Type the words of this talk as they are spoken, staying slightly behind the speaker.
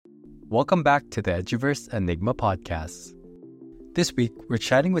Welcome back to the Eduverse Enigma podcast. This week, we're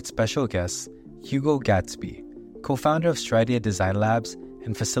chatting with special guest Hugo Gatsby, co-founder of Stradia Design Labs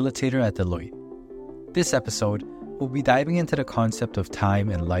and facilitator at Deloitte. This episode, we'll be diving into the concept of time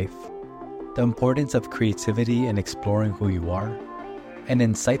and life, the importance of creativity and exploring who you are, and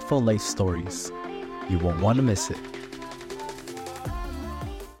insightful life stories. You won't want to miss it.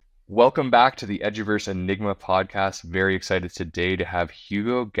 Welcome back to the Eduverse Enigma podcast. Very excited today to have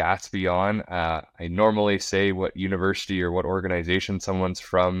Hugo Gatsby on. I normally say what university or what organization someone's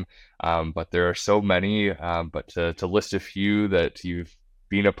from, but there are so many. But to list a few that you've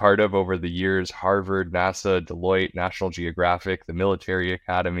been a part of over the years: Harvard, NASA, Deloitte, National Geographic, the Military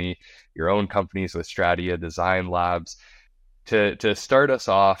Academy, your own companies with Stradia Design Labs. To start us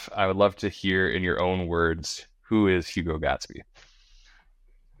off, I would love to hear in your own words, who is Hugo Gatsby?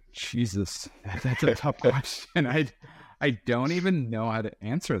 Jesus, that's a tough question. I don't even know how to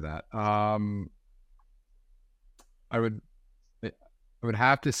answer that. I would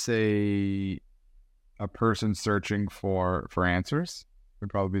have to say a person searching for answers would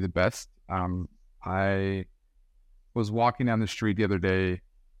probably be the best. I was walking down the street the other day,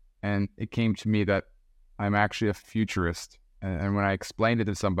 and it came to me that I'm actually a futurist. And when I explained it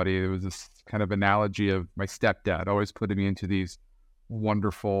to somebody, it was this kind of analogy of my stepdad always putting me into these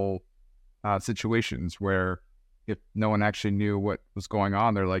wonderful situations where if no one actually knew what was going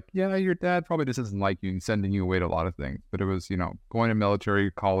on, they're like, yeah, your dad probably just doesn't like you and sending you away to a lot of things. But it was, going to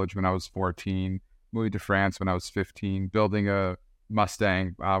military college when I was 14, moving to France when I was 15, building a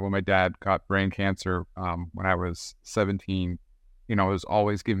Mustang when my dad got brain cancer when I was 17. It was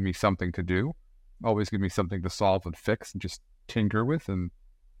always giving me something to do, always giving me something to solve and fix and just tinker with. And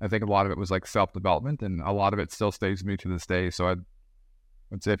I think a lot of it was like self-development, and a lot of it still stays with me to this day. So I'd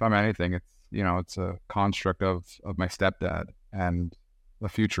say if I'm anything, it's a construct of my stepdad, and a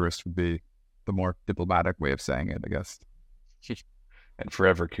futurist would be the more diplomatic way of saying it, I guess. And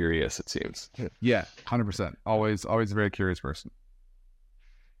forever curious, it seems. Yeah, 100%. Always a very curious person.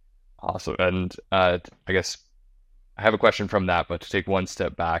 Awesome. And I guess I have a question from that, but to take one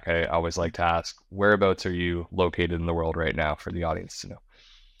step back, I always like to ask, whereabouts are you located in the world right now for the audience to know?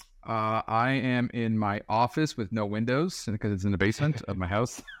 I am in my office with no windows because it's in the basement of my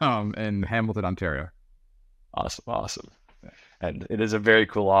house in Hamilton, Ontario. Awesome. And it is a very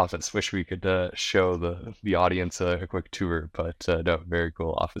cool office. Wish we could show the audience a quick tour, but no, very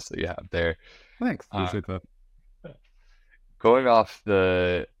cool office that you have there. Thanks. Appreciate that. Going off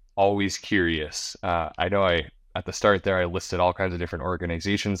the always curious, I know at the start there I listed all kinds of different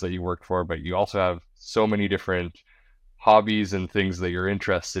organizations that you work for, but you also have so many different hobbies and things that you're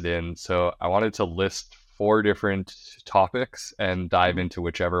interested in. So I wanted to list 4 different topics and dive into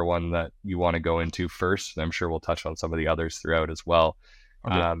whichever one that you want to go into first. And I'm sure we'll touch on some of the others throughout as well.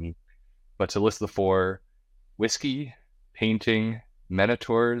 Okay. But to list the 4: whiskey, painting,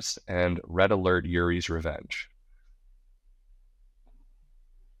 Minotaurs, and Red Alert Yuri's Revenge.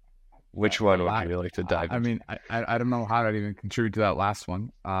 Which one would you like to dive into? I mean, I don't know how to even contribute to that last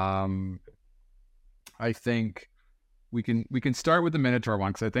one. I think we can start with the Minotaur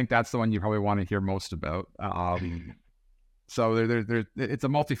one, because I think that's the one you probably want to hear most about. So it's a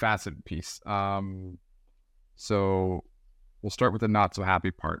multifaceted piece. So we'll start with the not so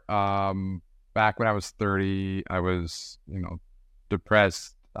happy part. Back when I was 30, I was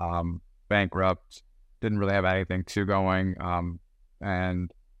depressed, bankrupt, didn't really have anything going,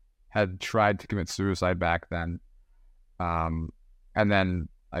 and had tried to commit suicide back then. And then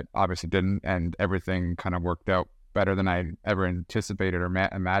I obviously didn't, and everything kind of worked out better than I ever anticipated or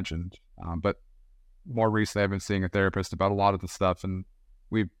imagined. But more recently, I've been seeing a therapist about a lot of the stuff, and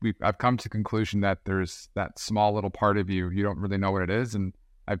I've come to the conclusion that there's that small little part of you don't really know what it is, and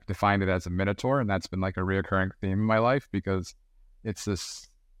I've defined it as a Minotaur, and that's been like a reoccurring theme in my life, because it's this,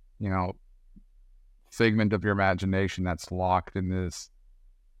 figment of your imagination that's locked in this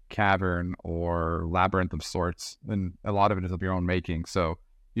cavern or labyrinth of sorts, and a lot of it is of your own making. So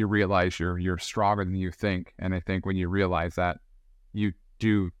you realize you're stronger than you think. And I think when you realize that, you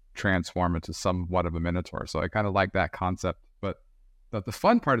do transform into somewhat of a Minotaur. So I kind of like that concept. But the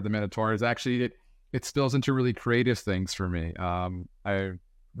fun part of the Minotaur is actually it spills into really creative things for me. I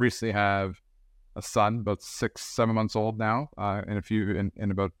recently have a son, about 6-7 months old now,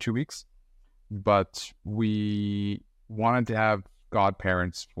 in about 2 weeks. But we wanted to have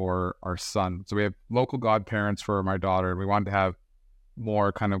godparents for our son. So we have local godparents for my daughter. We wanted to have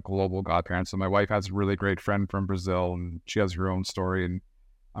more kind of global godparents. So my wife has a really great friend from Brazil, and she has her own story, and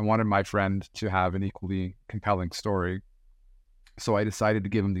I wanted my friend to have an equally compelling story. So I decided to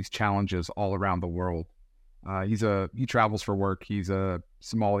give him these challenges all around the world. He travels for work. He's a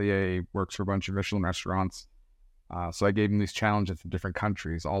sommelier, works for a bunch of Michelin restaurants. So I gave him these challenges in different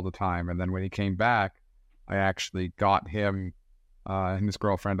countries all the time. And then when he came back, I actually got him and his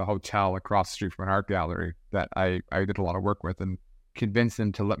girlfriend a hotel across the street from an art gallery that I did a lot of work with, and convinced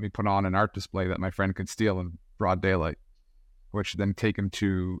him to let me put on an art display that my friend could steal in broad daylight, which then take him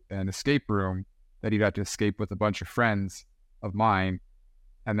to an escape room that he'd have to escape with a bunch of friends of mine.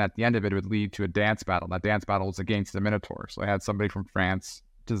 And at the end of it, it would lead to a dance battle. That dance battle was against the Minotaur. So I had somebody from France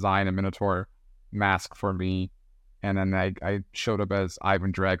design a Minotaur mask for me. And then I showed up as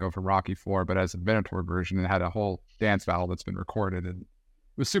Ivan Drago from Rocky IV, but as a Minotaur version, and had a whole dance battle that's been recorded. And it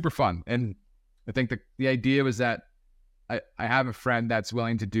was super fun. And I think the idea was that I have a friend that's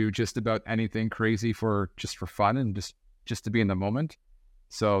willing to do just about anything crazy for fun and just to be in the moment.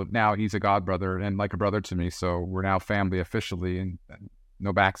 So now he's a godbrother and like a brother to me. So we're now family officially, and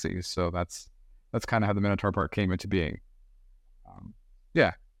no backsies. So that's kind of how the Minotaur part came into being.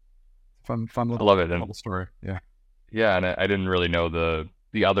 Yeah, fun little, I love it. Little story. Yeah. Yeah, and I didn't really know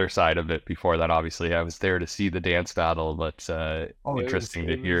the other side of it before that. Obviously, I was there to see the dance battle, but interesting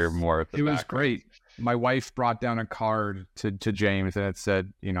to hear more of the background. It was great. My wife brought down a card to James, and it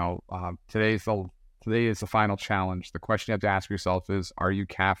said, today is the final challenge. The question you have to ask yourself is, are you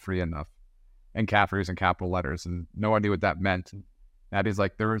Caffrey enough? And Caffrey is in capital letters, and no one knew what that meant. And that is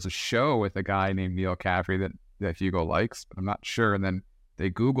like, there was a show with a guy named Neil Caffrey that Hugo likes, but I'm not sure. And then they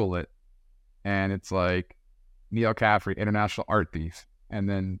Google it, and it's like, Neil Caffrey, international art thief. And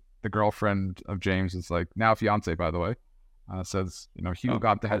then the girlfriend of James is like, now fiance, by the way, says, Hugo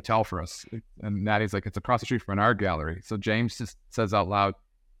got the hotel for us. And Natty's like, it's across the street from an art gallery. So James just says out loud,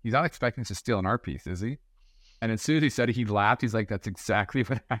 he's not expecting us to steal an art piece, is he? And as soon as he said it, he laughed. He's like, that's exactly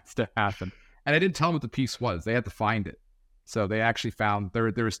what has to happen. And I didn't tell him what the piece was. They had to find it. So they actually found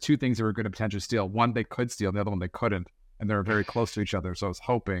there was two things they were going to potentially steal. One they could steal, the other one they couldn't. And they were very close to each other. So I was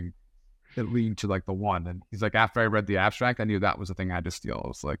hoping it leaned to like the one. And he's like, after I read the abstract, I knew that was the thing I had to steal. I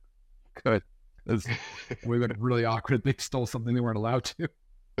was like, good. It would have been really awkward if they stole something they weren't allowed to.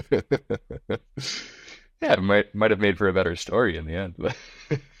 Yeah, it might have made for a better story in the end. But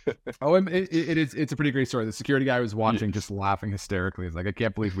it's a pretty great story. The security guy was watching, just laughing hysterically. He's like, I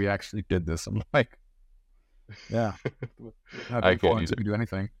can't believe we actually did this. I'm like, yeah. I can't either. We do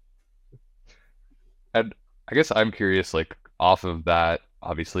anything. And I guess I'm curious, like, off of that,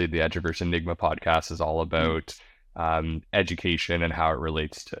 obviously the Eduverse Enigma podcast is all about education and how it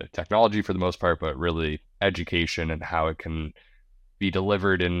relates to technology for the most part, but really education and how it can be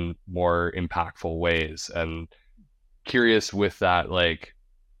delivered in more impactful ways. And curious with that, like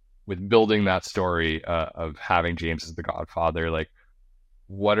with building that story of having James as the godfather, like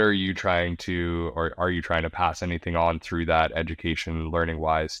what are you trying to, or are you trying to pass anything on through that education learning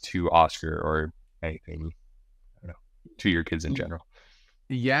wise to Oscar or anything, I don't know, to your kids in general?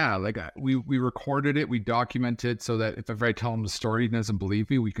 Yeah, like we recorded it, we documented so that if I tell him the story, he doesn't believe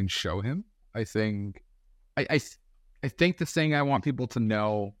me, we can show him. I think I think the thing I want people to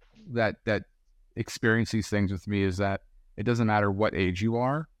know that experience these things with me is that it doesn't matter what age you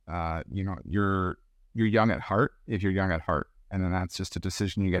are. You're young at heart if you're young at heart, and then that's just a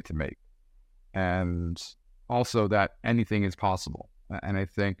decision you get to make. And also that anything is possible. And I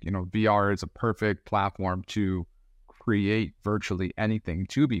think VR is a perfect platform to create virtually anything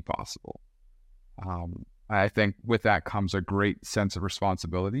to be possible. I think with that comes a great sense of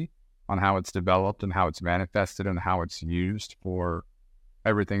responsibility on how it's developed and how it's manifested and how it's used for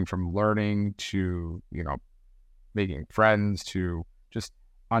everything from learning to, making friends to just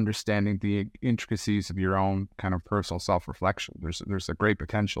understanding the intricacies of your own kind of personal self-reflection. There's a great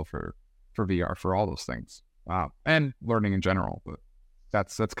potential for VR for all those things, and learning in general. But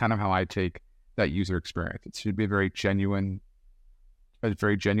that's kind of how I take that user experience. It should be a very genuine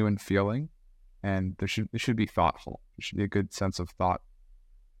feeling, and it should be thoughtful. There should be a good sense of thought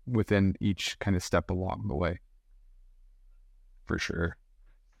within each kind of step along the way. For sure.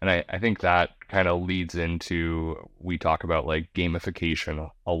 And I think that kind of leads into, we talk about like gamification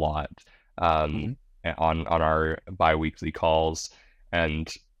a lot on our bi-weekly calls,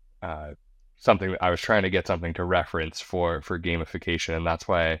 and something I was trying to get something to reference for gamification, and that's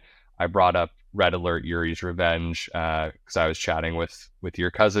why I brought up Red Alert Yuri's Revenge, because I was chatting with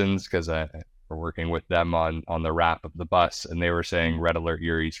your cousins, because we're working with them on the wrap of the bus, and they were saying Red Alert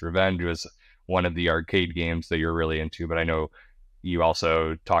Yuri's Revenge was one of the arcade games that you're really into. But I know you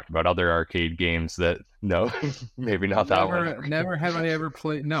also talked about other arcade games that, no, maybe not that one. Never have I ever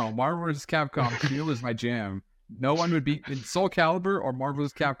played. No, Marvel vs. Capcom 2 was my jam. No one would beat in Soul Calibur or Marvel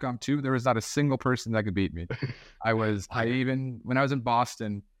vs. Capcom 2. There was not a single person that could beat me. When I was in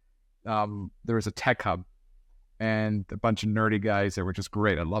Boston, there was a tech hub, and a bunch of nerdy guys that were just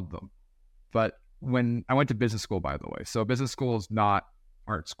great. I loved them. But when I went to business school, by the way, so business school is not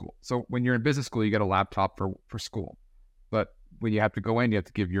art school. So when you're in business school, you get a laptop for school. But when you have to go in, you have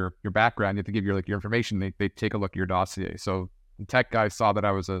to give your background, you have to give your information. They take a look at your dossier. So the tech guys saw that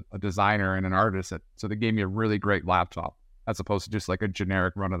I was a designer and an artist, so they gave me a really great laptop as opposed to just like a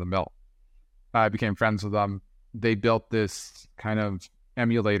generic run of the mill. I became friends with them. They built this kind of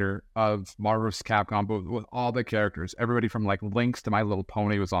emulator of Marvel vs. Capcom, but with all the characters. Everybody from like Lynx to My Little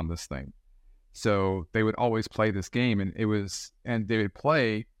Pony was on this thing. So they would always play this game, and they would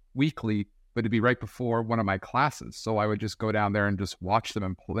play weekly, but it'd be right before one of my classes. So I would just go down there and just watch them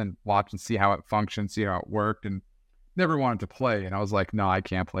and watch and see how it functioned, see how it worked, and never wanted to play. And I was like, no, I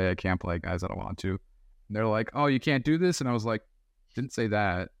can't play, guys. I don't want to. And they're like, oh, you can't do this? And I was like, didn't say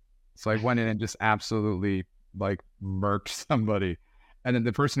that. So I went in and just absolutely like murked somebody. And then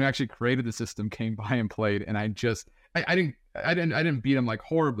the person who actually created the system came by and played, and I didn't beat him like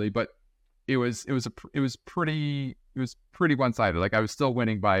horribly, but it was pretty one-sided. Like I was still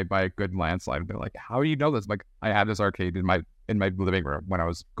winning by a good landslide. They're like, how do you know this? Like I had this arcade in my living room when I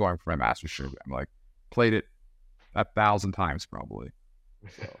was going for my master's degree. I'm like, played it 1,000 times probably.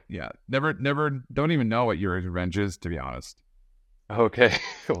 So yeah, never don't even know what your revenge is, to be honest. Okay,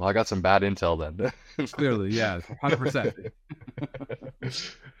 well, I got some bad intel then. Clearly, yeah, 100%.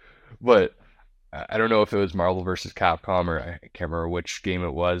 But I don't know if it was Marvel versus Capcom, or I can't remember which game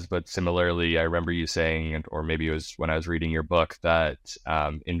it was, but similarly, I remember you saying, or maybe it was when I was reading your book, that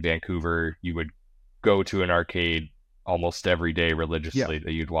in Vancouver, you would go to an arcade almost every day religiously,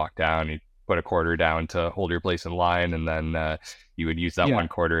 that you'd walk down, you'd put a quarter down to hold your place in line, and then you would use that one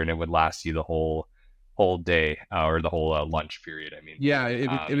quarter, and it would last you the whole day, or the whole lunch period. I mean,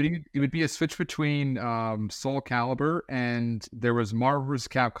 it would be a switch between Soul Calibur, and there was Marvel vs.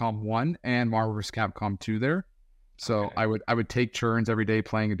 Capcom 1 and Marvel vs. Capcom 2 there. So okay. I would take turns every day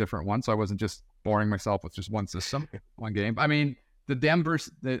playing a different one, so I wasn't just boring myself with just one system, one game. I mean, the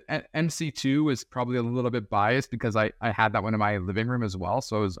MC2 is probably a little bit biased because I had that one in my living room as well,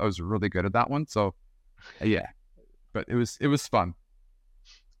 so I was really good at that one. So yeah, but it was fun.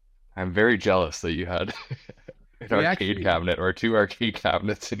 I'm very jealous that you had an arcade cabinet or 2 arcade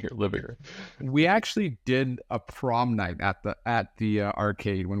cabinets in your living room. We actually did a prom night at the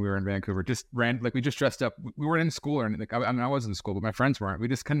arcade when we were in Vancouver. We just dressed up. We weren't in school or anything. I wasn't in school, but my friends weren't. We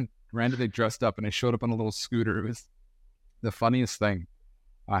just kind of randomly dressed up, and I showed up on a little scooter. It was the funniest thing,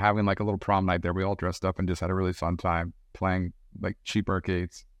 having like a little prom night there. We all dressed up and just had a really fun time playing like cheap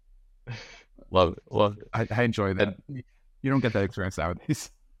arcades. Love it. I enjoy that. You don't get that experience nowadays.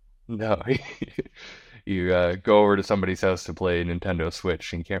 No, you go over to somebody's house to play Nintendo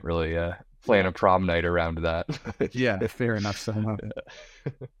Switch, and you can't really plan a prom night around that. Yeah, fair enough. So,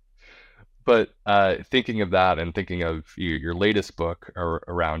 but thinking of that and thinking of your latest book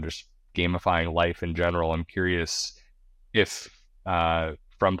around just gamifying life in general, I'm curious if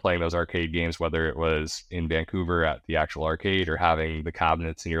from playing those arcade games, whether it was in Vancouver at the actual arcade or having the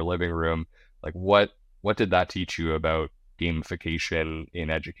cabinets in your living room, like what did that teach you about gamification in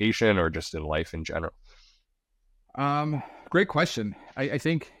education or just in life in general? Great question. I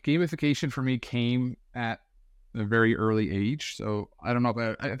think gamification for me came at a very early age. So I don't know,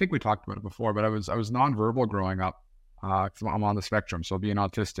 but I think we talked about it before, but I was nonverbal growing up. I'm on the spectrum. So being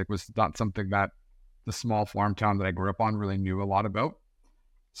autistic was not something that the small farm town that I grew up on really knew a lot about.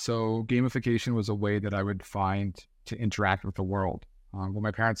 So gamification was a way that I would find to interact with the world. When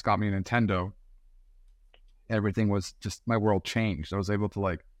my parents got me a Nintendo, everything was just, my world changed. I was able to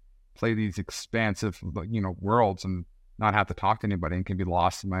like play these expansive, worlds and not have to talk to anybody and can be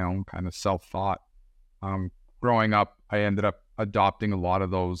lost in my own kind of self-thought. Growing up, I ended up adopting a lot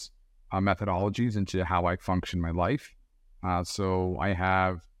of those methodologies into how I function in my life. So I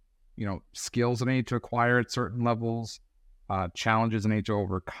have, skills I need to acquire at certain levels, challenges I need to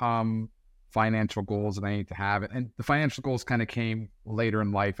overcome, financial goals that I need to have. And the financial goals kind of came later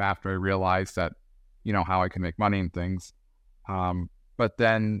in life after I realized that, how I can make money and things. But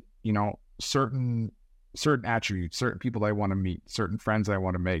then, certain attributes, certain people I want to meet, certain friends I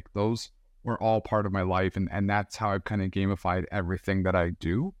want to make, those were all part of my life. And that's how I've kind of gamified everything that I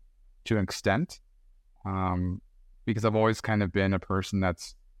do to an extent. Because I've always kind of been a person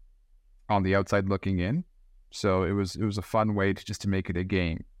that's on the outside looking in. So it was a fun way to make it a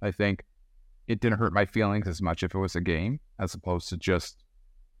game. I think it didn't hurt my feelings as much if it was a game as opposed to just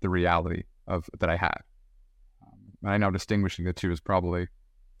the reality of that I had. I know distinguishing the two is probably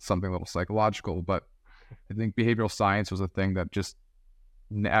something a little psychological, but I think behavioral science was a thing that just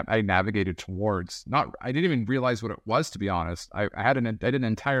I navigated towards. I didn't even realize what it was, to be honest. I did an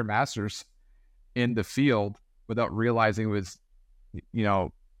entire master's in the field without realizing it was, you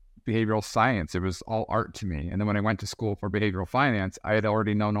know, behavioral science. It was all art to me. And then when I went to school for behavioral finance, I had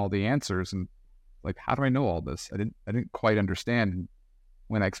already known all the answers. And like, how do I know all this? I didn't quite understand. And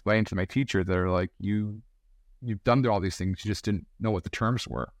when I explained to my teacher, they're like, you've done all these things, you just didn't know what the terms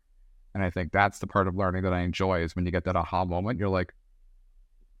were. And I think that's the part of learning that I enjoy, is when you get that aha moment. You're like,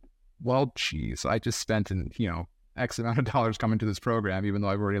 well, geez, I just spent, X amount of dollars coming to this program, even though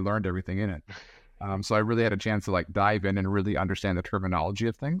I've already learned everything in it. So I really had a chance to like dive in and really understand the terminology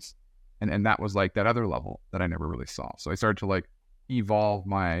of things. And that was like that other level that I never really saw. So I started to like evolve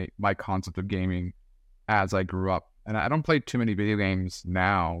my concept of gaming as I grew up. And I don't play too many video games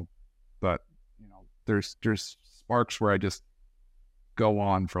now, but there's sparks where I just go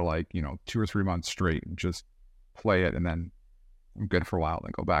on for like, 2 or 3 months straight and just play it, and then I'm good for a while,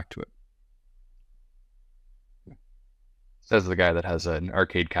 then go back to it. Says the guy that has an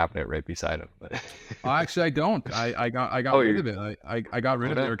arcade cabinet right beside him. Actually, I don't. I got rid of it. I got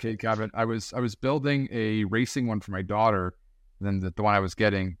rid of the arcade cabinet. I was building a racing one for my daughter, and then the one I was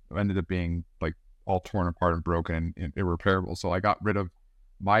getting ended up being like all torn apart and broken and irreparable. So I got rid of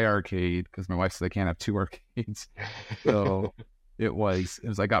my arcade because my wife said I can't have 2 arcades. So it was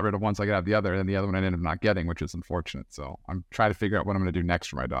I got rid of one so I could have the other, and the other one I ended up not getting, which is unfortunate. So I'm trying to figure out what I'm going to do next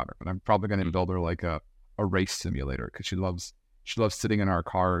for my daughter. But I'm probably going to build her like a race simulator, because she loves sitting in our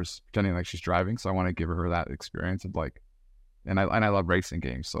cars pretending like she's driving. So I want to give her that experience of like, and I love racing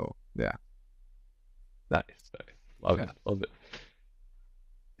games. So yeah. Nice. Love it.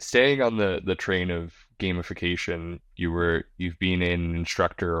 Staying on the train of gamification, you've been an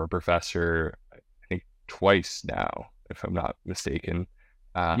instructor or professor, I think twice now, if I'm not mistaken.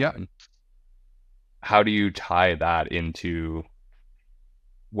 Yeah. How do you tie that into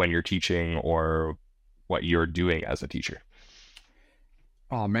when you're teaching or what you're doing as a teacher?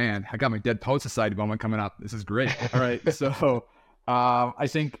 Oh man, I got my Dead Poet Society moment coming up. This is great. All right. So I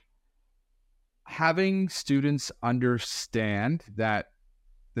think having students understand that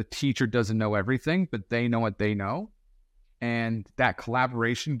the teacher doesn't know everything, but they know what they know. And that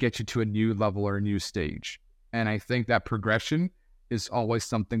collaboration gets you to a new level or a new stage. And I think that progression is always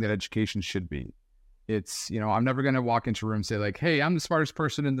something that education should be. It's, I'm never going to walk into a room and say like, hey, I'm the smartest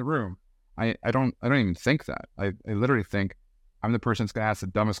person in the room. I don't even think that. I literally think I'm the person that's going to ask the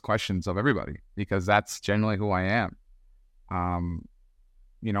dumbest questions of everybody, because that's generally who I am.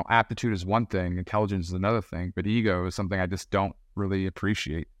 Aptitude is one thing, intelligence is another thing, but ego is something I just don't really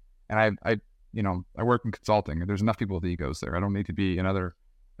appreciate. And I work in consulting, and there's enough people with egos there. I don't need to be another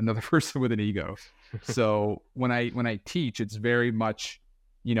person with an ego. So when I teach, it's very much,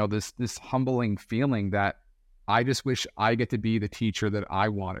 this humbling feeling that I just wish I get to be the teacher that I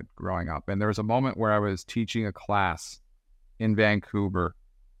wanted growing up. And there was a moment where I was teaching a class in Vancouver,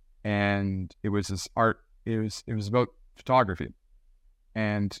 and it was this art. It was about photography,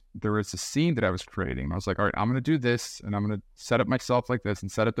 and there was a scene that I was creating. I was like, all right, I'm going to do this, and I'm going to set up myself like this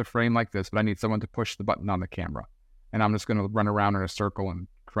and set up the frame like this, but I need someone to push the button on the camera, and I'm just going to run around in a circle and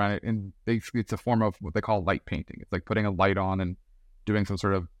try it. And basically, it's a form of what they call light painting. It's like putting a light on and doing some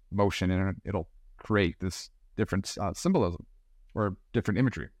sort of motion, and it'll create this different symbolism or different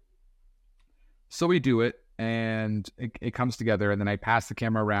imagery. So we do it, and it comes together, and then I pass the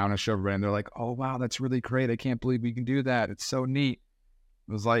camera around and show everybody, and they're like, oh, wow, that's really great. I can't believe we can do that. It's so neat.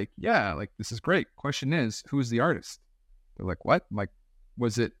 I was like, yeah, like, this is great. Question is, who's the artist? They're like, what? I'm like,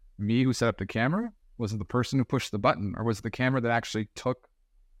 was it me who set up the camera? Was it the person who pushed the button? Or was it the camera that actually took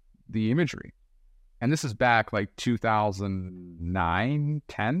the imagery? And this is back like 2009,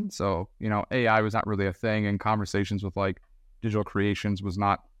 10. So, AI was not really a thing, and conversations with like digital creations was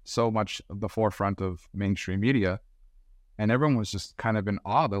not so much the forefront of mainstream media. And everyone was just kind of in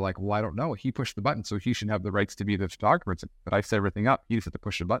awe. They're like, well, I don't know. He pushed the button, so he should have the rights to be the photographer. It's like, but I set everything up. He just had to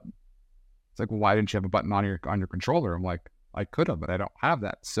push the button. It's like, well, why didn't you have a button on your controller? I'm like, I could have, but I don't have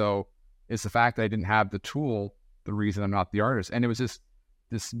that. So it's the fact that I didn't have the tool, the reason I'm not the artist. And it was this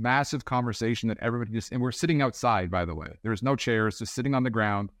massive conversation that everybody and we're sitting outside, by the way. There's no chairs, just sitting on the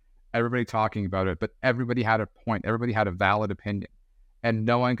ground, everybody talking about it, but everybody had a point. Everybody had a valid opinion. And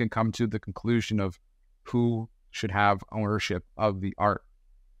no one can come to the conclusion of who should have ownership of the art.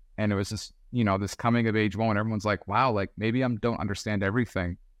 And it was this, this coming of age moment. Everyone's like, wow, like maybe I don't understand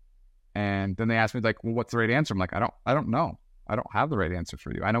everything. And then they asked me like, well, what's the right answer? I'm like, I don't know. I don't have the right answer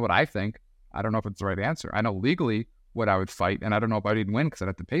for you. I know what I think. I don't know if it's the right answer. I know legally what I would fight, and I don't know if I'd even win because I'd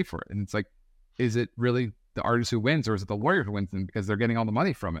have to pay for it. And it's like, is it really the artist who wins, or is it the lawyer who wins them because they're getting all the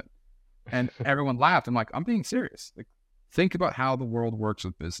money from it? And everyone laughed. I'm like, I'm being serious. Like, think about how the world works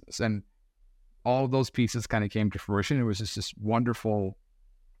with business. And all of those pieces kind of came to fruition. It was just this wonderful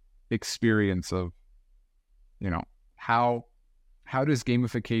experience of, You know, how does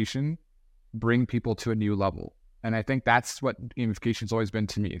gamification bring people to a new level? And I think that's what gamification's always been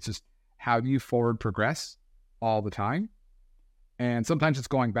to me. It's just, how do you forward progress all the time? And sometimes it's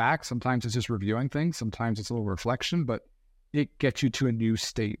going back, sometimes it's just reviewing things, sometimes it's a little reflection, but it gets you to a new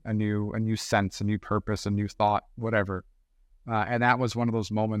state, a new sense, a new purpose, a new thought, whatever. And that was one of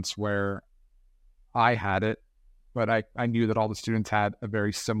those moments where I had it, but I knew that all the students had a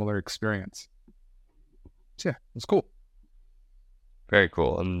very similar experience. So yeah, it was cool. Very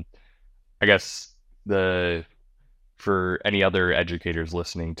cool. And I guess for any other educators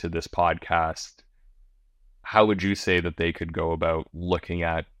listening to this podcast, how would you say that they could go about looking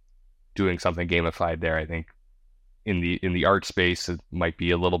at doing something gamified there? I think in the art space, it might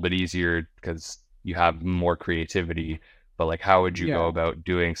be a little bit easier because you have more creativity, but like, how would you go about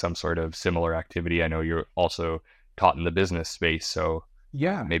doing some sort of similar activity? I know you're also taught in the business space, so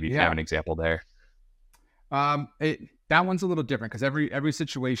maybe you have an example there. That one's a little different because every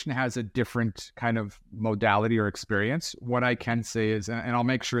situation has a different kind of modality or experience. What I can say is, and I'll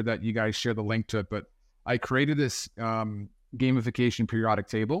make sure that you guys share the link to it, but I created this gamification periodic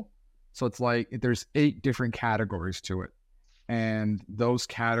table. So it's like there's 8 different categories to it. And those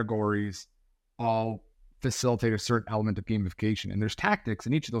categories all facilitate a certain element of gamification. And there's tactics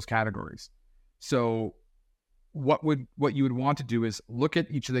in each of those categories. So what you would want to do is look at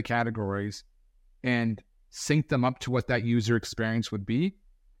each of the categories and sync them up to what that user experience would be,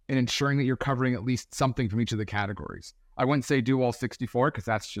 and ensuring that you're covering at least something from each of the categories. I wouldn't say do all 64 because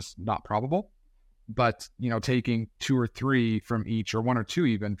that's just not probable, but taking 2 or 3 from each, or 1 or 2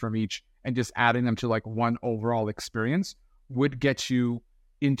 even from each, and just adding them to like one overall experience would get you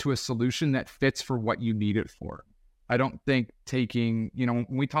into a solution that fits for what you need it for. I don't think taking, when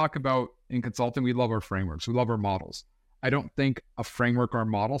we talk about in consulting, we love our frameworks, we love our models. I don't think a framework or a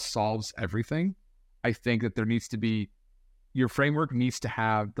model solves everything. I think that there needs to be, your framework needs to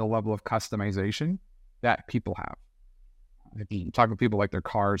have the level of customization that people have. I can talk with people like their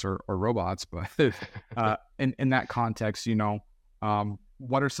cars or robots, but in that context,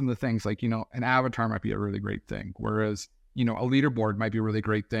 what are some of the things like, an avatar might be a really great thing. Whereas, a leaderboard might be a really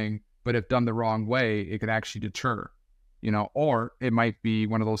great thing, but if done the wrong way, it could actually deter, or it might be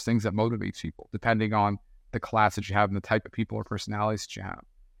one of those things that motivates people depending on the class that you have and the type of people or personalities that you have.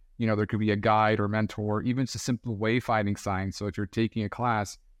 There could be a guide or mentor, even just a simple wayfinding sign. So if you're taking a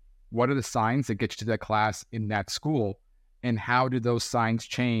class, what are the signs that get you to that class in that school? And how do those signs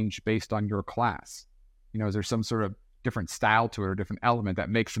change based on your class? Is there some sort of different style to it or different element that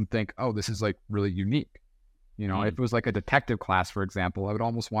makes them think, oh, this is like really unique? If it was like a detective class, for example, I would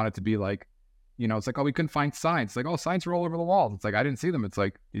almost want it to be like, it's like, oh, we couldn't find signs. It's like, oh, signs were all over the walls. It's like, I didn't see them. It's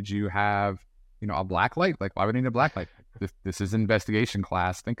like, did you have, a black light? Like, why would we need a black light? This is an investigation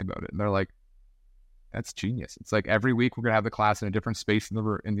class. Think about it. And they're like, that's genius. It's like every week we're gonna have the class in a different space in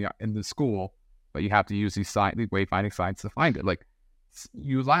the school, but you have to use these wayfinding signs to find it. Like,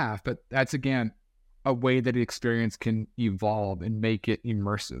 you laugh, but that's again a way that the experience can evolve and make it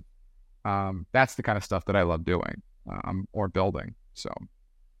immersive. That's the kind of stuff that I love doing or building. So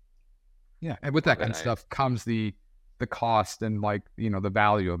yeah, and with that kind of stuff comes the cost and like the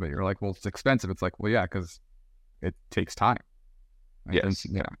value of it. You're like, well, it's expensive. It's like, well, yeah, because it takes time. Yes.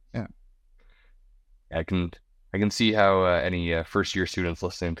 Yeah. I can see how any first year students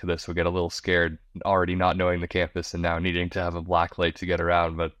listening to this will get a little scared already not knowing the campus and now needing to have a black light to get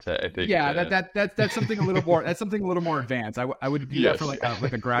around. But I think that's something a little more advanced. I would do that for like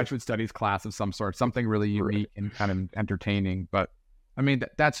a graduate studies class of some sort, something really unique and kind of entertaining. But I mean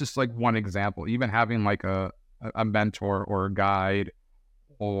that's just like one example. Even having like a mentor or a guide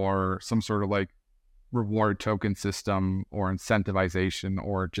or some sort of like reward token system or incentivization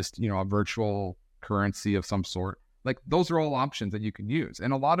or just a virtual currency of some sort, like those are all options that you can use.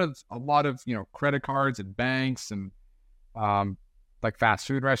 And a lot of credit cards and banks and like fast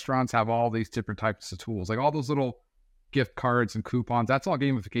food restaurants have all these different types of tools, like all those little gift cards and coupons. That's all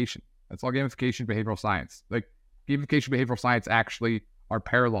gamification. Behavioral science. Like gamification, behavioral science actually are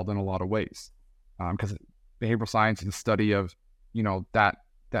paralleled in a lot of ways, because behavioral science is the study of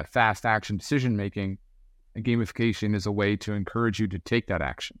that fast action decision making, and gamification is a way to encourage you to take that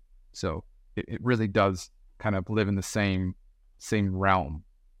action. So it really does kind of live in the same realm.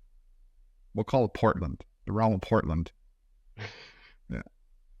 We'll call it Portland, the realm of Portland. Yeah,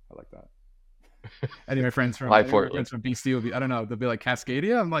 I like that. Anyway, friends from BC will be, I don't know, they'll be like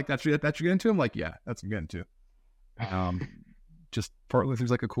Cascadia. I'm like, that's what you're getting to? I'm like, yeah, that's what I'm getting to. Just Portland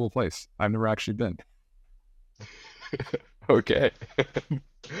seems like a cool place. I've never actually been. Okay.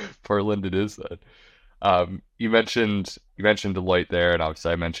 Portland it is then. You mentioned Deloitte there, and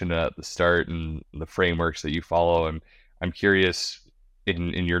obviously I mentioned it at the start and the frameworks that you follow. And I'm curious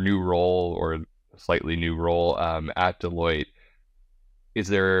in your new role or slightly new role at Deloitte, is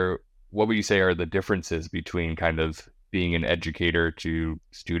there what would you say are the differences between kind of being an educator to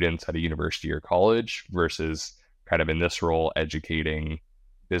students at a university or college versus kind of in this role educating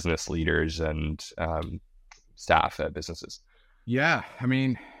business leaders and staff at businesses? Yeah, I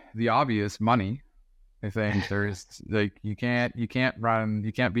mean, the obvious, money. I think there's like you can't be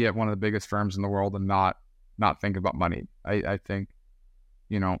at one of the biggest firms in the world and not think about money. I think,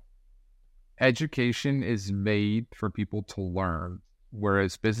 you know, education is made for people to learn,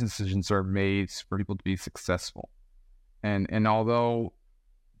 whereas business decisions are made for people to be successful. And although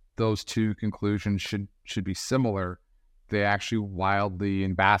those two conclusions should be similar, they actually wildly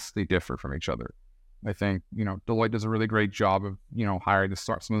and vastly differ from each other. I think, Deloitte does a really great job of, hiring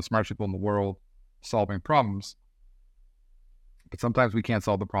some of the smartest people in the world solving problems. But sometimes we can't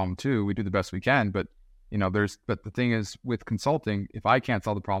solve the problem too. We do the best we can, but but the thing is with consulting, if I can't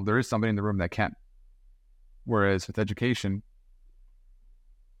solve the problem, there is somebody in the room that can. Whereas with education,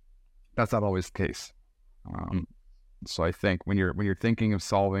 that's not always the case. So I think when you're thinking of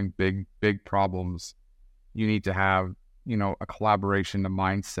solving big problems, you need to have, a collaboration, a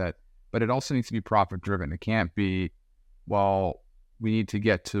mindset, but it also needs to be profit driven. It can't be, well, we need to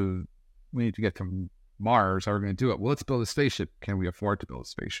get to Mars. How are we going to do it? Well, let's build a spaceship. Can we afford to build a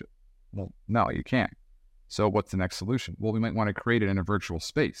spaceship? Well, no, you can't. So what's the next solution? Well, we might want to create it in a virtual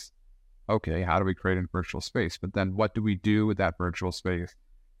space. Okay, how do we create it in a virtual space? But then what do we do with that virtual space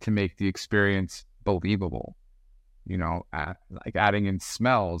to make the experience believable? Like adding in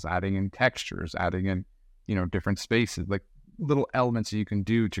smells, adding in textures, adding in, different spaces, like little elements that you can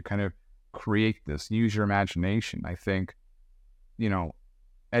do to kind of create this, use your imagination. I think,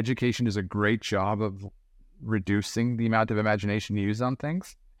 education does a great job of reducing the amount of imagination you use on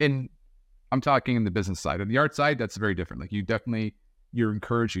things. And I'm talking in the business side. On the art side, that's very different. Like you're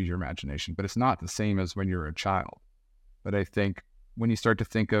encouraged to use your imagination, but it's not the same as when you're a child. But I think when you start to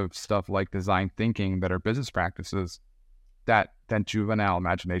think of stuff like design thinking that are business practices, that juvenile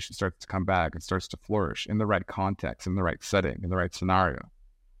imagination starts to come back and starts to flourish in the right context, in the right setting, in the right scenario.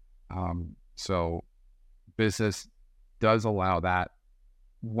 So business does allow that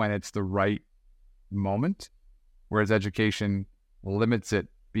when it's the right moment, whereas education limits it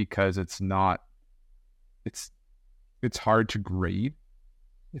because it's hard to grade,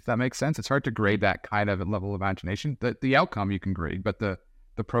 if that makes sense. It's hard to grade that kind of level of imagination. The outcome you can grade, but the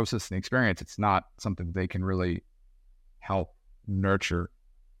process and the experience, it's not something they can really help nurture,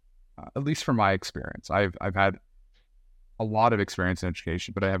 at least from my experience. I've had a lot of experience in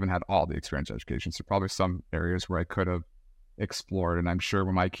education, but I haven't had all the experience in education. So probably some areas where I could have explored. And I'm sure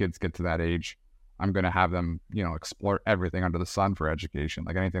when my kids get to that age, I'm going to have them, explore everything under the sun for education.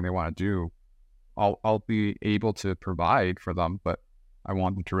 Like anything they want to do, I'll be able to provide for them, but I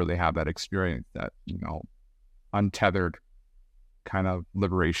want them to really have that experience, that, untethered kind of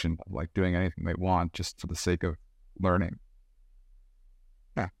liberation of like doing anything they want just for the sake of learning.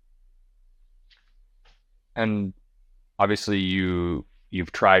 Yeah. And obviously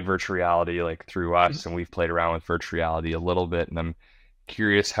you've tried virtual reality like through us, and we've played around with virtual reality a little bit, and I'm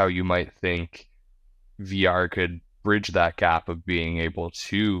curious how you might think VR could bridge that gap of being able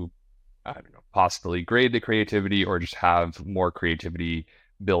to, I don't know, possibly grade the creativity or just have more creativity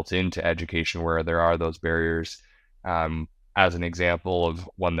built into education where there are those barriers. As an example of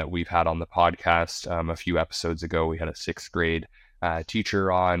one that we've had on the podcast, a few episodes ago, we had a 6th grade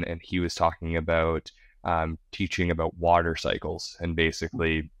teacher on, and he was talking about teaching about water cycles. And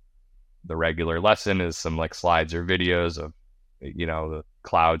basically the regular lesson is some like slides or videos of, the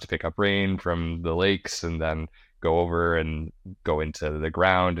clouds pick up rain from the lakes and then go over and go into the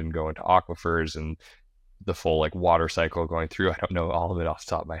ground and go into aquifers and the full like water cycle going through. I don't know all of it off the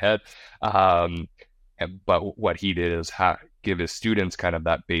top of my head. But what he did is give his students kind of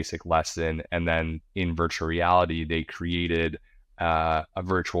that basic lesson. And then in virtual reality, they created a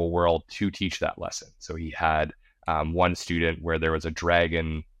virtual world to teach that lesson. So he had one student where there was a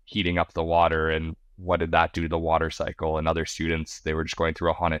dragon heating up the water, and what did that do to the water cycle? And other students, they were just going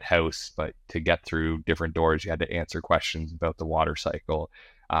through a haunted house, but to get through different doors, you had to answer questions about the water cycle.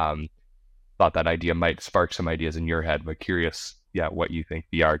 Thought that idea might spark some ideas in your head, but curious, what you think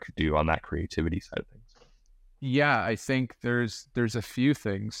VR could do on that creativity side of things. Yeah, I think there's a few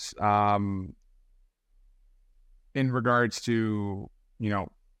things in regards to,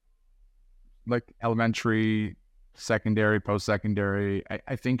 like elementary, secondary, post-secondary.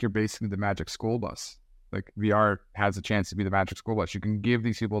 I think you're basically the magic school bus. Like VR has a chance to be the magic school bus. You can give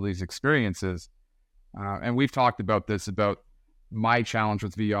these people these experiences And we've talked about this, about my challenge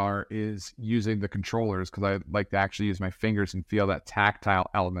with VR is using the controllers, because I like to actually use my fingers and feel that tactile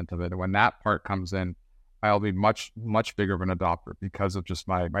element of it. And when that part comes in, I'll be much, much bigger of an adopter because of just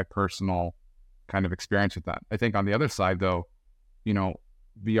my personal kind of experience with that. I think on the other side, though,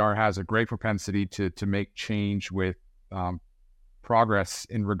 VR has a great propensity to make change with progress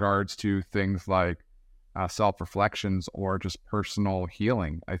in regards to things like self-reflections or just personal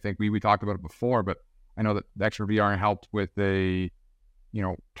healing. I think we talked about it before, but I know that the extra VR helped with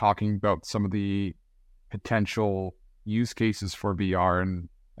talking about some of the potential use cases for VR. And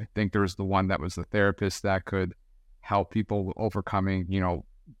I think there was the one that was the therapist that could help people overcoming,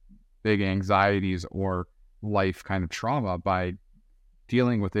 big anxieties or life kind of trauma by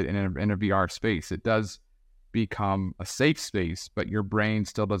dealing with it in a VR space. It does become a safe space, but your brain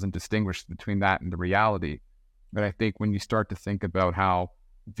still doesn't distinguish between that and the reality. But I think when you start to think about how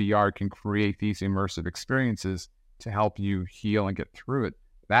VR can create these immersive experiences to help you heal and get through it,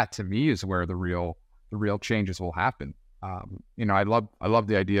 that to me is where the real changes will happen. I love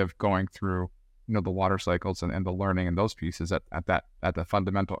the idea of going through, the water cycles and the learning and those pieces at the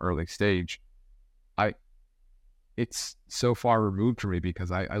fundamental early stage. It's so far removed from me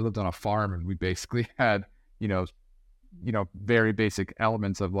because I lived on a farm and we basically had, very basic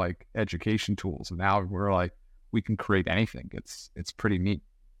elements of like education tools. And now we're like, we can create anything. It's pretty neat.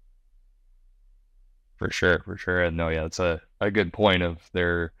 For sure. And no, yeah, it's a good point of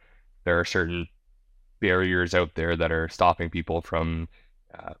there are certain barriers out there that are stopping people from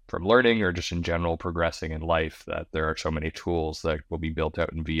learning or just in general progressing in life, that there are so many tools that will be built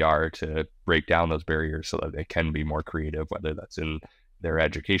out in VR to break down those barriers so that they can be more creative, whether that's in their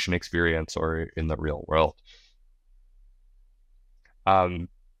education experience or in the real world.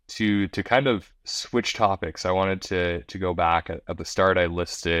 To kind of switch topics, I wanted to go back at the start. I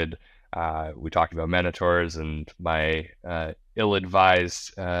listed, we talked about Minotaurs and my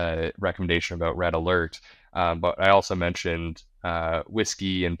ill-advised recommendation about Red Alert, but I also mentioned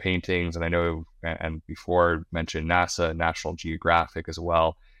whiskey and paintings, and I know, and before mentioned NASA, National Geographic as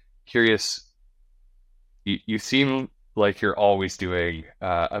well. Curious, you seem like you're always doing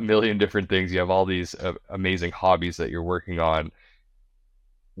a million different things. You have all these amazing hobbies that you're working on.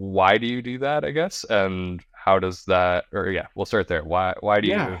 Why do you do that, I guess? And how does that, or yeah, we'll start there. Why do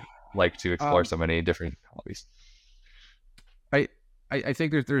you like to explore so many different hobbies? I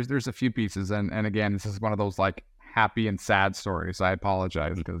think there's a few pieces, and again, this is one of those like happy and sad stories. I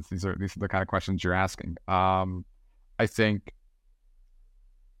apologize because these are the kind of questions you're asking. I think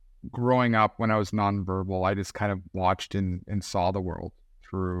growing up when I was nonverbal, I just kind of watched and saw the world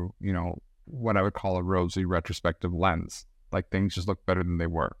through, what I would call a rosy retrospective lens. Like things just looked better than they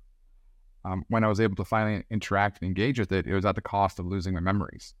were. When I was able to finally interact and engage with it, it was at the cost of losing my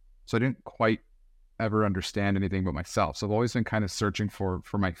memories. So I didn't quite ever understand anything but myself. So I've always been kind of searching for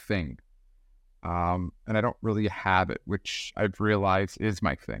my thing. And I don't really have it, which I've realized is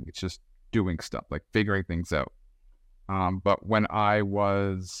my thing. It's just doing stuff, like figuring things out. But when I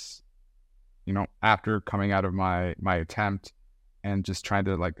was, after coming out of my attempt and just trying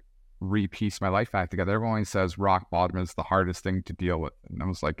to like re-piece my life back together, everyone always says rock bottom is the hardest thing to deal with. And I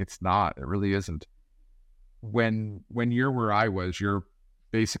was like, it's not. It really isn't. When you're where I was, you're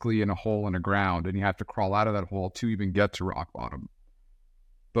basically in a hole in the ground and you have to crawl out of that hole to even get to rock bottom.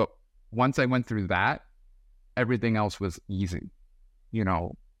 But once I went through that, everything else was easy.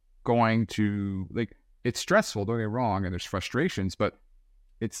 Going to, like, it's stressful, don't get me wrong, and there's frustrations, but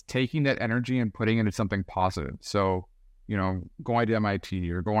it's taking that energy and putting it into something positive. So, going to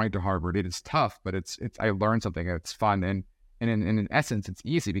MIT or going to Harvard, it is tough, but it's I learned something and it's fun. And in essence, it's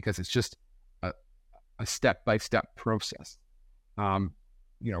easy because it's just a step-by-step process.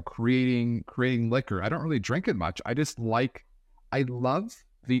 Creating liquor. I don't really drink it much. I love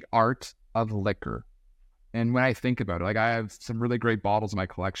the art of liquor. And when I think about it, like I have some really great bottles in my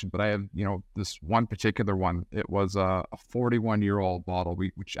collection, but I have, this one particular one. It was a 41-year-old bottle,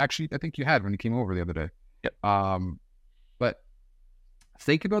 which actually I think you had when you came over the other day. Yep. But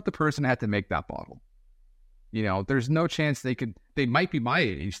think about the person that had to make that bottle. There's no chance they might be my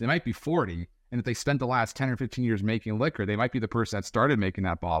age, they might be 40. And if they spent the last 10 or 15 years making liquor, they might be the person that started making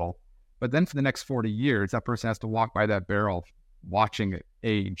that bottle. But then for the next 40 years, that person has to walk by that barrel, watching it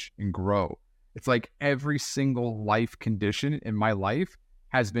age and grow. It's like every single life condition in my life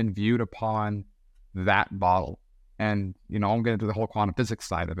has been viewed upon that bottle. And, I'm getting into the whole quantum physics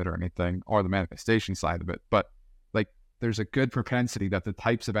side of it or anything, or the manifestation side of it. But like, there's a good propensity that the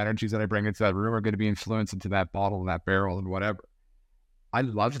types of energies that I bring into that room are going to be influenced into that bottle and that barrel and whatever. I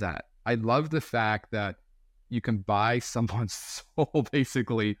love that. I love the fact that you can buy someone's soul,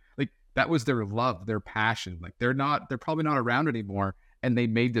 basically. Like, that was their love, their passion. Like they're probably not around anymore. And they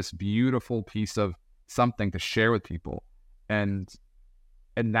made this beautiful piece of something to share with people. And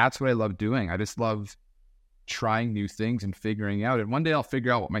that's what I love doing. I just love trying new things and figuring out. And one day I'll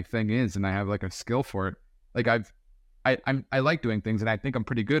figure out what my thing is, and I have like a skill for it. Like I like doing things, and I think I'm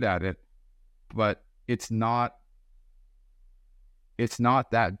pretty good at it, but it's not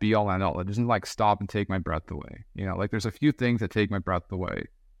that be all and all. It doesn't like stop and take my breath away. You know, like there's a few things that take my breath away.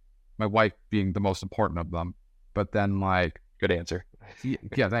 My wife being the most important of them. But then like, good answer.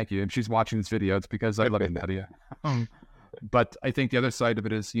 Yeah, thank you. And she's watching this video. It's because I love Nadia. But I think the other side of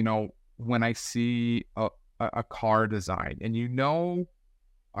it is, you know, when I see a car design, and you know,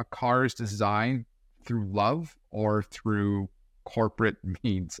 a car is designed through love or through corporate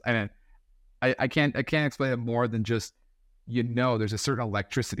means. And I can't explain it more than just, you know, there's a certain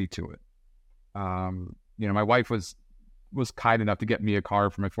electricity to it. You know, my wife was kind enough to get me a car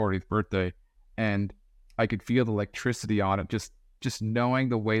for my 40th birthday, and I could feel the electricity on it, just knowing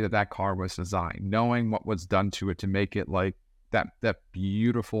the way that car was designed, knowing what was done to it to make it like that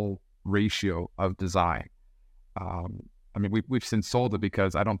beautiful ratio of design. I mean, we've since sold it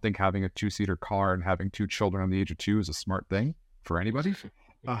because I don't think having a 2-seater car and having 2 children under the age of 2 is a smart thing for anybody.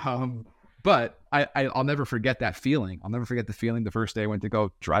 But I'll never forget that feeling. I'll never forget the feeling the first day I went to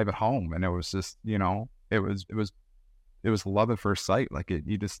go drive it home, and it was just, you know, it was love at first sight. Like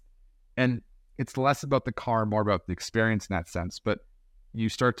and it's less about the car, more about the experience in that sense. But you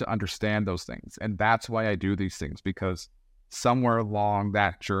start to understand those things, and that's why I do these things, because somewhere along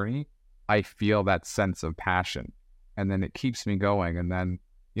that journey, I feel that sense of passion, and then it keeps me going. And then,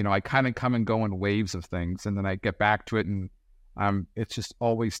 you know, I kind of come and go in waves of things, and then I get back to it, and it's just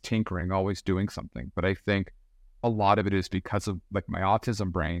always tinkering, always doing something. But I think a lot of it is because of like my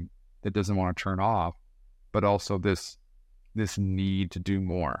autism brain that doesn't want to turn off, but also this need to do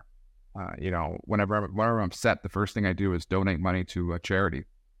more. You know, whenever I'm upset, the first thing I do is donate money to a charity.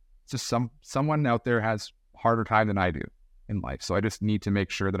 It's just someone out there has harder time than I do in life. So I just need to make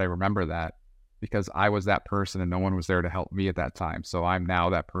sure that I remember that, because I was that person and no one was there to help me at that time. So I'm now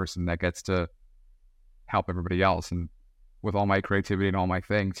that person that gets to help everybody else. And with all my creativity and all my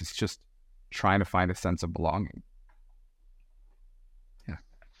things, it's just trying to find a sense of belonging. Yeah.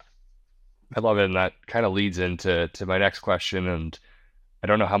 I love it. And that kind of leads into my next question. And I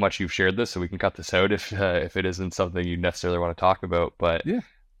don't know how much you've shared this, so we can cut this out if it isn't something you necessarily want to talk about. But yeah,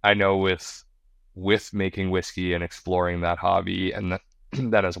 I know with making whiskey and exploring that hobby, and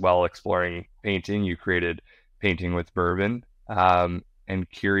then as well exploring painting, you created Painting with Bourbon. And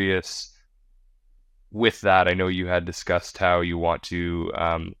curious, with that, I know you had discussed how you want to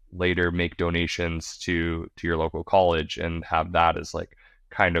later make donations to your local college and have that as like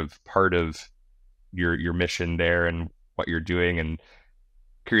kind of part of your mission there and what you're doing. And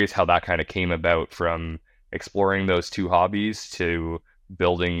curious how that kind of came about from exploring those two hobbies to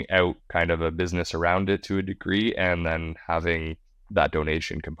building out kind of a business around it to a degree, and then having that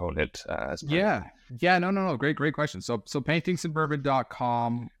donation component as part. No. Great question. So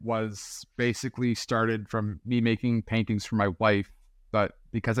paintingsandbourbon.com was basically started from me making paintings for my wife, but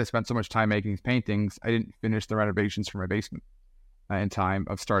because I spent so much time making these paintings, I didn't finish the renovations for my basement in time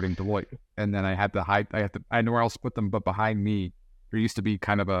of starting Deloitte. And then I had nowhere else to put them but behind me. There used to be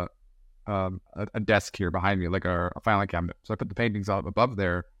kind of a desk here behind me, like a filing cabinet. So I put the paintings up above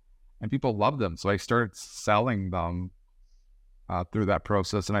there, and people loved them. So I started selling them through that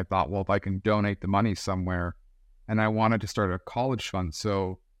process. And I thought, well, if I can donate the money somewhere, and I wanted to start a college fund.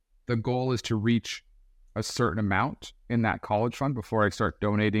 So the goal is to reach a certain amount in that college fund before I start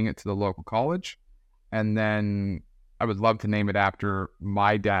donating it to the local college. And then I would love to name it after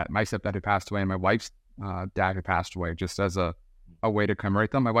my stepdad who passed away, and my wife's dad who passed away, just as a way to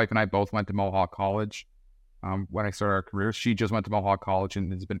commemorate them. My wife and I both went to Mohawk College when I started our careers. She just went to Mohawk College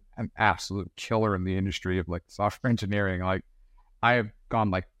and has been an absolute killer in the industry of like software engineering. Like I have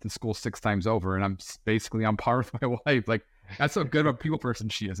gone like to school 6 times over, and I'm basically on par with my wife. Like that's how good of a people person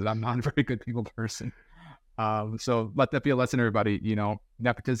she is, and I'm not a very good people person. So let that be a lesson, everybody. You know,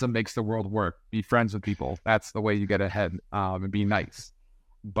 nepotism makes the world work. Be friends with people. That's the way you get ahead, and be nice.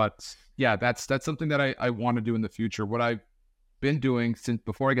 But yeah, that's something that I want to do in the future. What I've been doing since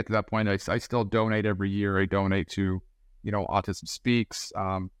before I get to that point, I still donate every year. I donate to, you know, Autism Speaks.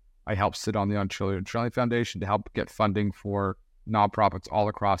 I help sit on the Ontario Foundation to help get funding for nonprofits all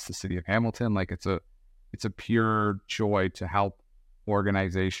across the city of Hamilton. Like it's a pure joy to help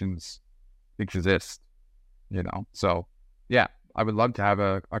organizations exist, you know. So yeah, I would love to have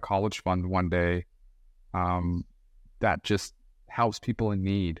a college fund one day that just helps people in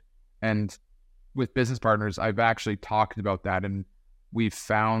need. And with business partners, I've actually talked about that, and we've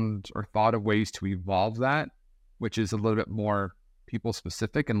found or thought of ways to evolve that, which is a little bit more people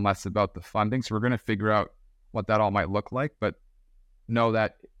specific and less about the funding. So we're going to figure out what that all might look like, but know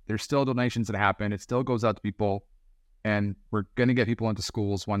that there's still donations that happen. It still goes out to people, and we're going to get people into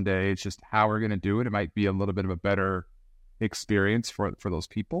schools one day. It's just how we're going to do it. It might be a little bit of a better experience for those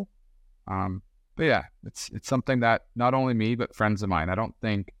people. But yeah, it's something that not only me, but friends of mine, I don't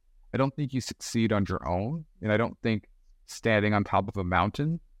think you succeed on your own. And I don't think standing on top of a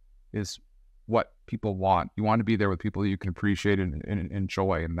mountain is what people want. You want to be there with people you can appreciate and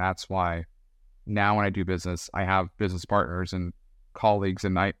enjoy. And that's why now when I do business, I have business partners and colleagues,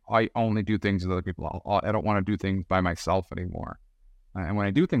 and I only do things with other people. I don't want to do things by myself anymore. And when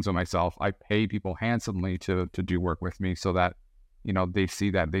I do things with myself, I pay people handsomely to do work with me so that, they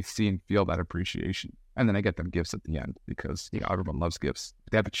see and feel that appreciation. And then I get them gifts at the end because, everyone loves gifts.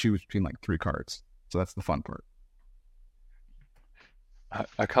 They have to choose between like 3 cards. So that's the fun part.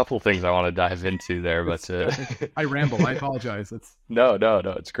 A couple things I want to dive into there, but I ramble. I apologize. No,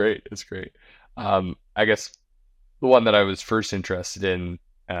 it's great. It's great. I guess the one that I was first interested in,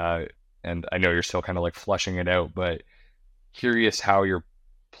 and I know you're still kind of like fleshing it out, but curious how you're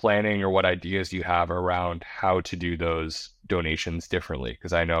planning or what ideas you have around how to do those donations differently.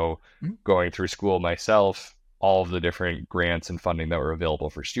 Because I know going through school myself, all of the different grants and funding that were available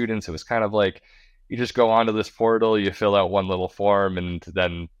for students, it was kind of like you just go onto this portal, you fill out one little form, and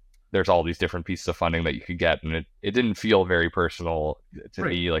then there's all these different pieces of funding that you could get. And it didn't feel very personal to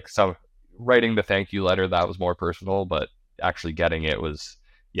me. Like writing the thank you letter, that was more personal, but actually getting it was,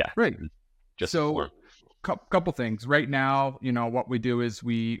 right. Just so couple things right now. What we do is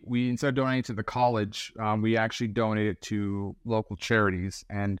we instead of donating to the college, we actually donate it to local charities,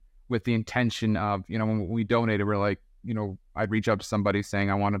 and with the intention of, when we donate it, we're like, I'd reach out to somebody saying,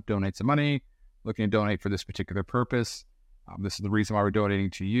 I want to donate some money, looking to donate for this particular purpose. This is the reason why we're donating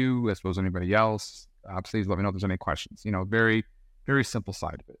to you, as opposed to anybody else. Please let me know if there's any questions. Very, very simple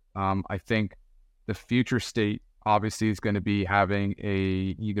side of it. I think the future state obviously is going to be having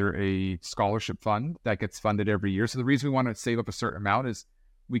either a scholarship fund that gets funded every year. So the reason we want to save up a certain amount is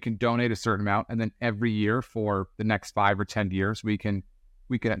we can donate a certain amount, and then every year for the next 5 or 10 years, we can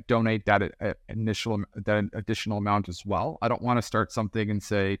donate that additional amount as well. I don't want to start something and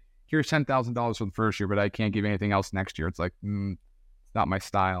say, here's $10,000 for the first year, but I can't give anything else next year. It's like, it's not my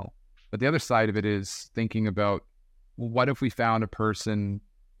style. But the other side of it is thinking about, well, what if we found a person,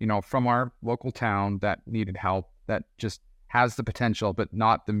 from our local town that needed help, that just has the potential, but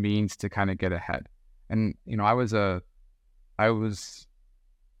not the means to kind of get ahead. And, I was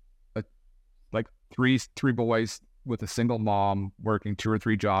like three boys with a single mom working 2 or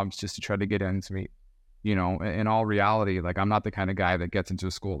 3 jobs just to try to get ends meet. In all reality, like I'm not the kind of guy that gets into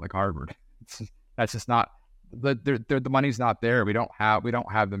a school like Harvard. That's just not, the money's not there. We don't have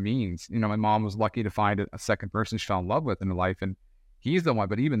the means. My mom was lucky to find a second person she fell in love with in life, and he's the one.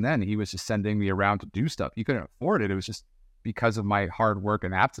 But even then, he was just sending me around to do stuff. He couldn't afford it. It was just because of my hard work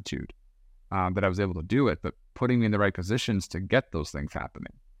and aptitude that I was able to do it. But putting me in the right positions to get those things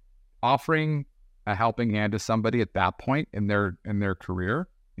happening, offering a helping hand to somebody at that point in their career.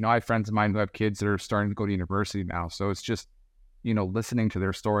 I have friends of mine who have kids that are starting to go to university now. So it's just, listening to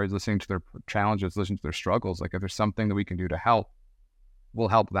their stories, listening to their challenges, listening to their struggles. Like if there's something that we can do to help, we'll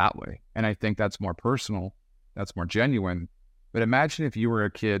help that way. And I think that's more personal, that's more genuine. But imagine if you were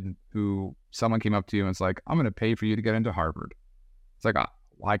a kid who someone came up to you and was like, I'm going to pay for you to get into Harvard. It's like,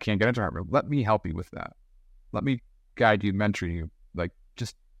 well, I can't get into Harvard. Let me help you with that. Let me guide you, mentor you. Like,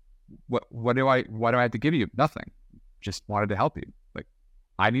 just what do I have to give you? Nothing. Just wanted to help you. Like,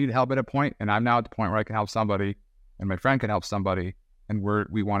 I needed help at a point, and I'm now at the point where I can help somebody, and my friend can help somebody, and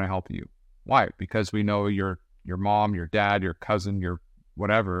we want to help you. Why? Because we know your mom, your dad, your cousin, your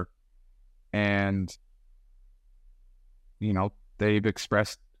whatever, and they've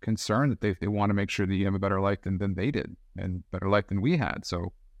expressed concern that they want to make sure that you have a better life than they did, and better life than we had.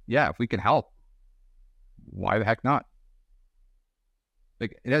 So yeah, if we can help, why the heck not?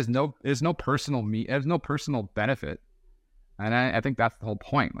 Like it has no personal benefit. And I think that's the whole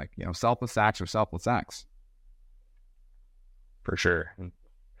point. Like, selfless acts are selfless acts. For sure.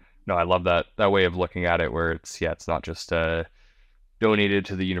 No, I love that way of looking at it, where it's not just donated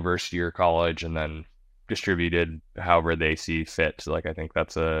to the university or college and then distributed however they see fit. So, like, I think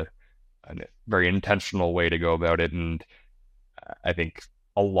that's a very intentional way to go about it. And I think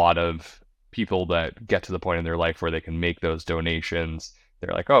a lot of people that get to the point in their life where they can make those donations,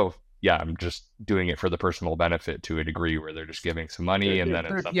 they're like, oh, yeah, I'm just doing it for the personal benefit to a degree, where they're just giving some money and then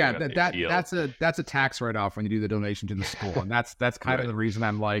it's something that's a tax write-off when you do the donation to the school. And that's kind of the reason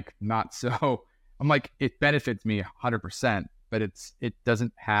I'm like, it benefits me 100%, but it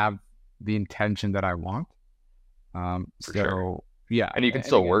doesn't have the intention that I want. For sure. Yeah, And you can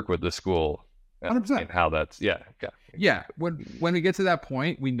still work with the school 100%. and how that's Yeah. When we get to that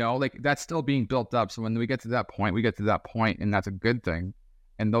point, we know like that's still being built up. So when we get to that point, and that's a good thing,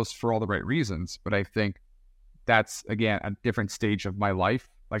 and those for all the right reasons. But I think that's again a different stage of my life.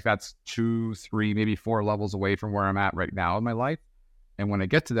 Like that's 2, 3, maybe 4 levels away from where I'm at right now in my life. And when I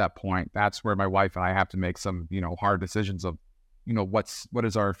get to that point, that's where my wife and I have to make some, hard decisions of, what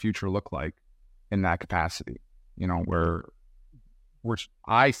does our future look like in that capacity?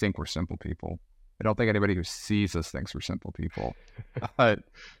 I think we're simple people. I don't think anybody who sees us thinks we're simple people. But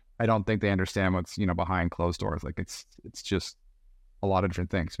I don't think they understand what's, behind closed doors. Like it's just a lot of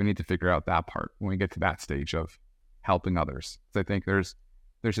different things. We need to figure out that part when we get to that stage of helping others. So I think there's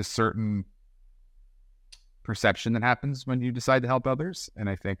a certain perception that happens when you decide to help others. And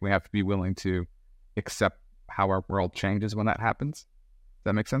I think we have to be willing to accept how our world changes when that happens. Does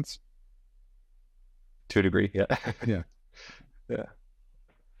that make sense? To a degree, yeah. Yeah. Yeah.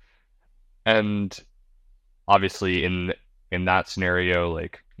 And obviously in that scenario,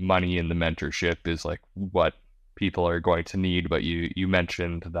 like money and the mentorship is like what people are going to need. But you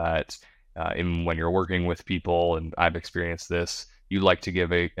mentioned that when you're working with people, and I've experienced this, you like to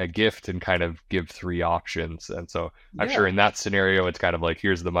give a gift and kind of give 3 options. And so I'm sure in that scenario, it's kind of like,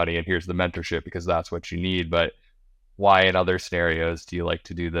 here's the money and here's the mentorship because that's what you need. But why in other scenarios do you like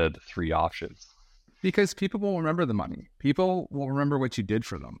to do the 3 options? Because people will remember the money. People will remember what you did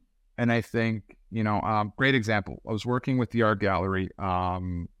for them. And I think, great example. I was working with the art gallery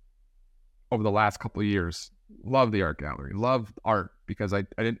over the last couple of years. Love the art gallery. Love art because I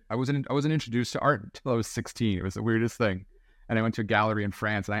wasn't introduced to art until I was 16. It was the weirdest thing. And I went to a gallery in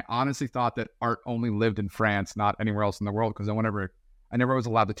France, and I honestly thought that art only lived in France, not anywhere else in the world, because I never was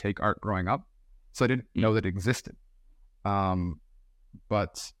allowed to take art growing up, so I didn't know that it existed.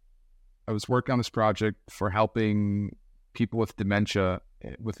 But I was working on this project for helping people with dementia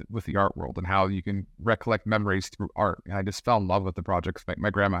with the art world and how you can recollect memories through art. And I just fell in love with the project. My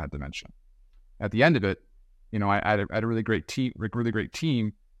grandma had dementia. At the end of it, I had a really great team,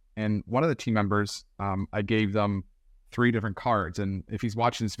 and one of the team members, I gave them 3 different cards. And if he's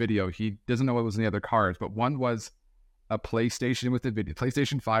watching this video, he doesn't know what was in the other cards, but one was a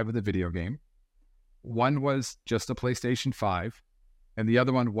PlayStation 5 with a video game. One was just a PlayStation 5. And the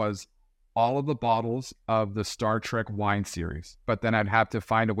other one was all of the bottles of the Star Trek wine series. But then I'd have to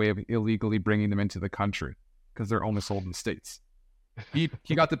find a way of illegally bringing them into the country because they're only sold in the States. He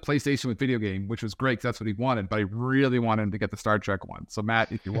got the PlayStation with video game, which was great because that's what he wanted, but I really wanted him to get the Star Trek one. So Matt,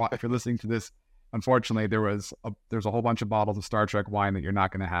 if you're listening to this, unfortunately, there's a whole bunch of bottles of Star Trek wine that you're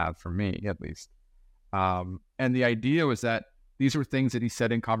not going to have, for me at least. And the idea was that these were things that he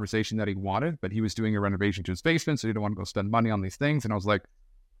said in conversation that he wanted, but he was doing a renovation to his basement, so he didn't want to go spend money on these things. And I was like,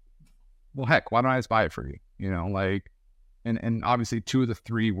 well, heck, why don't I just buy it for you? And obviously 2 of the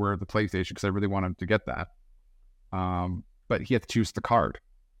 3 were the PlayStation because I really wanted him to get that. But he had to choose the card,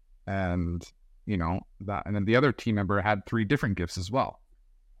 and that, and then the other team member had 3 different gifts as well.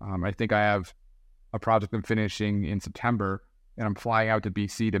 I think I have a project I'm finishing in September, and I'm flying out to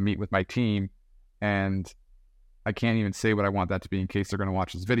BC to meet with my team, and I can't even say what I want that to be in case they're going to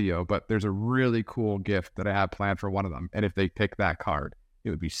watch this video, but there's a really cool gift that I have planned for one of them, and if they pick that card, it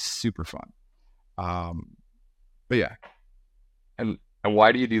would be super fun. But yeah. And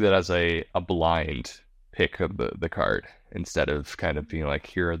why do you do that as a blind pick of the card instead of kind of being like,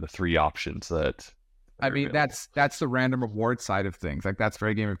 here are the 3 options that... I mean, that's the random reward side of things. Like that's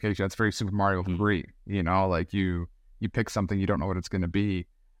very gamification. That's very Super Mario 3. Like you pick something, you don't know what it's going to be.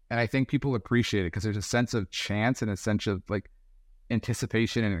 And I think people appreciate it because there's a sense of chance and a sense of like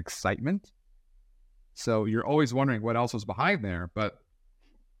anticipation and excitement. So you're always wondering what else was behind there. But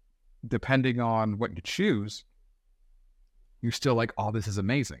depending on what you choose, you're still like, oh, this is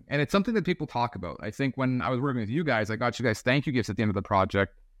amazing. And it's something that people talk about. I think when I was working with you guys, I got you guys thank you gifts at the end of the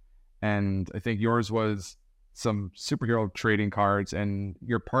project. And I think yours was some superhero trading cards, and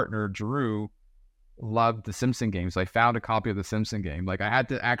your partner, Drew, loved the Simpson game. So I found a copy of the Simpson game. Like I had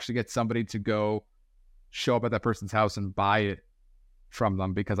to actually get somebody to go show up at that person's house and buy it from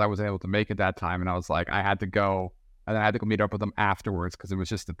them because I wasn't able to make it that time. And I was like, I had to go, and then I had to go meet up with them afterwards because it was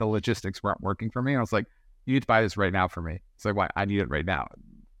just that the logistics weren't working for me. And I was like, you need to buy this right now for me. It's like, why? I need it right now.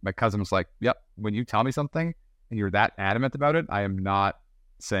 My cousin was like, yep, when you tell me something and you're that adamant about it, I am not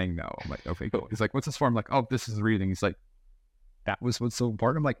saying no. I'm like, okay, cool. He's like, what's this for? I'm like, oh, this is the reading. He's like, that was what's so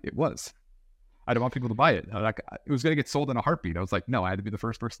important? I'm like, it was. I don't want people to buy it. It was going to get sold in a heartbeat. I was like, no, I had to be the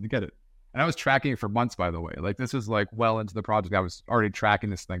first person to get it. And I was tracking it for months, by the way. Like this was like well into the project. I was already tracking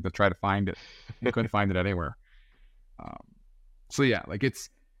this thing to try to find it. I couldn't find it anywhere. So yeah, like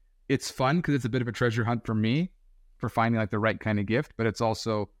it's fun because it's a bit of a treasure hunt for me for finding like the right kind of gift, but it's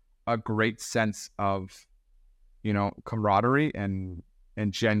also a great sense of, camaraderie and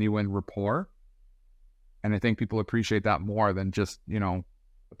genuine rapport. And I think people appreciate that more than just, a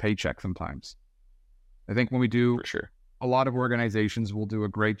paycheck sometimes. I think when we do, For sure. a lot of organizations will do a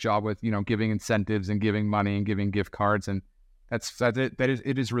great job with, giving incentives and giving money and giving gift cards. And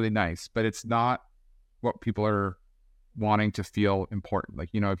it is really nice, but it's not what people are wanting to feel important. Like,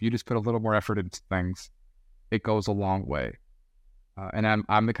 if you just put a little more effort into things, it goes a long way. And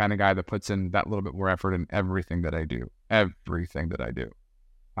I'm the kind of guy that puts in that little bit more effort in everything that I do,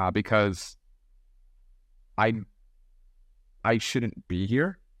 because I shouldn't be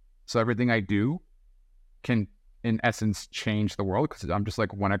here. So everything I do can, in essence, change the world because I'm just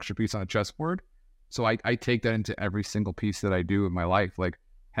like one extra piece on a chessboard. So I take that into every single piece that I do in my life, like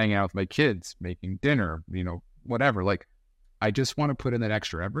hanging out with my kids, making dinner, whatever. Like, I just want to put in that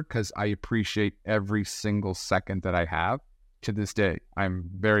extra effort because I appreciate every single second that I have to this day. I'm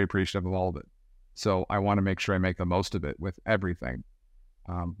very appreciative of all of it. So I want to make sure I make the most of it with everything,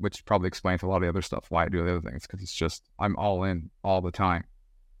 which probably explains a lot of the other stuff, why I do the other things, because it's just, I'm all in all the time.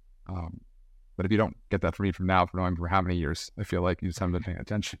 But if you don't get that from me from now, for knowing for how many years, I feel like you just haven't been paying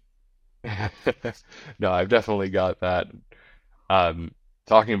attention. No, I've definitely got that.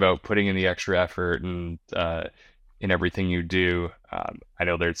 Talking about putting in the extra effort and in everything you do, I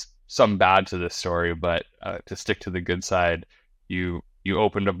know there's some bad to this story, but to stick to the good side, you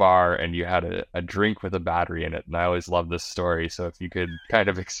opened a bar and you had a drink with a battery in it, and I always love this story. So if you could kind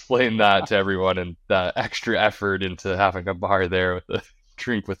of explain that to everyone and the extra effort into having a bar there with a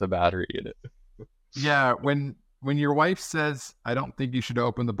drink with a battery in it. Yeah, when your wife says, I don't think you should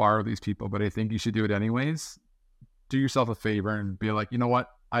open the bar with these people, but I think you should do it anyways, do yourself a favor and be like, you know what?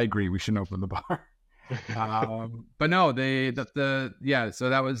 I agree. We shouldn't open the bar. But no, so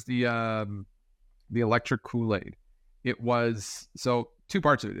that was the electric Kool-Aid. It was, so two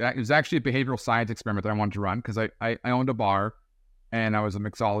parts of it. It was actually a behavioral science experiment that I wanted to run because I owned a bar and I was a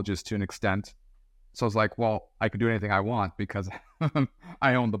mixologist to an extent. So I was like, well, I could do anything I want because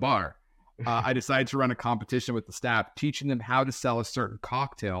I own the bar. I decided to run a competition with the staff, teaching them how to sell a certain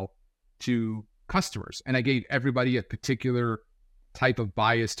cocktail to customers. And I gave everybody a particular type of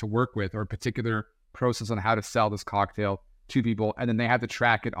bias to work with or a particular process on how to sell this cocktail to people. And then they had to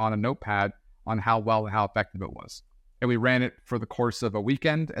track it on a notepad on how well and how effective it was. And we ran it for the course of a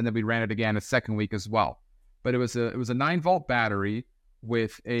weekend, and then we ran it again a second week as well. But it was a 9-volt battery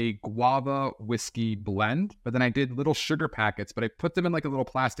with a guava whiskey blend. But then I did little sugar packets, but I put them in like a little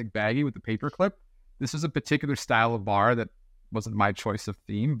plastic baggie with a paper clip. This was a particular style of bar that wasn't my choice of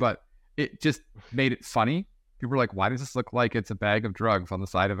theme, but it just made it funny. People were like, why does this look like it's a bag of drugs on the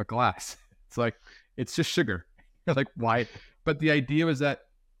side of a glass? It's like, it's just sugar. You're like, why? But the idea was that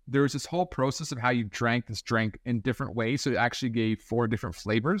there was this whole process of how you drank this drink in different ways. So it actually gave 4 different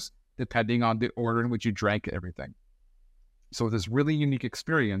flavors depending on the order in which you drank everything. So this really unique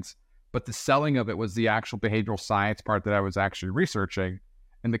experience, but the selling of it was the actual behavioral science part that I was actually researching.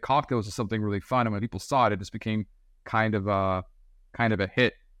 And the cocktails was something really fun. And when people saw it, it just became kind of a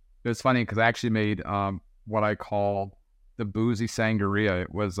hit. It was funny because I actually made what I call the boozy sangria.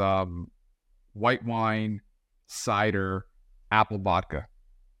 It was white wine, cider, apple vodka.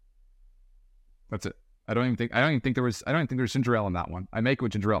 That's it. I don't even think there was ginger ale in that one. I make it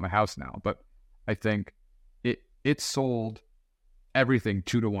with ginger ale at my house now, but I think it sold everything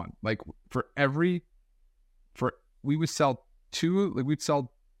 2 to 1. Like we'd sell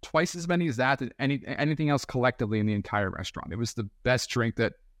twice as many as that than anything else collectively in the entire restaurant. It was the best drink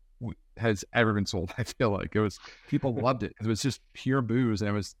that has ever been sold. I feel like people loved it because it was just pure booze and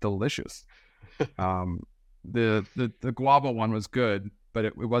it was delicious. The guava one was good, but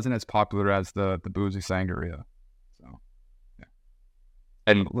it wasn't as popular as the boozy sangria. So yeah,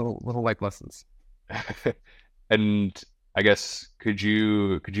 And little life lessons. and I guess could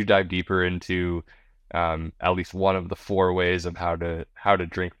you dive deeper into at least one of the 4 ways of how to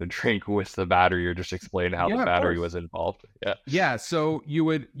drink the drink with the battery, or just explain how the battery was involved? Yeah. So you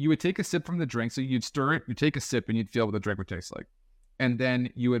would take a sip from the drink. So you'd stir it, you take a sip, and you'd feel what the drink would taste like. And then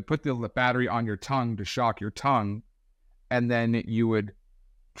you would put the battery on your tongue to shock your tongue, and then you would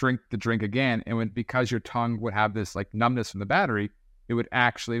drink the drink again. And because your tongue would have this like numbness from the battery, it was a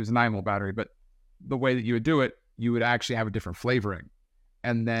 9-volt battery, but the way that you would do it, you would actually have a different flavoring.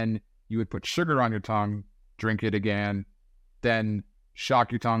 And then you would put sugar on your tongue, drink it again, then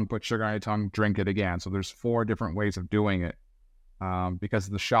shock your tongue, put sugar on your tongue, drink it again. So there's 4 different ways of doing it, because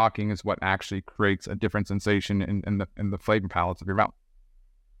the shocking is what actually creates a different sensation in the flavor palettes of your mouth.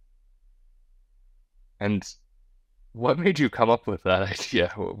 And what made you come up with that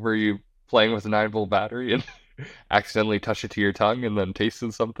idea? Were you playing with a 9-volt battery and accidentally touched it to your tongue and then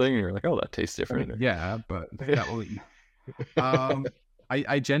tasted something and you're like, oh, that tastes I mean, different? yeah, but that will. Um,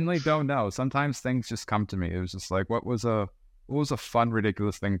 I genuinely don't know. Sometimes things just come to me. It was just like, what was a fun,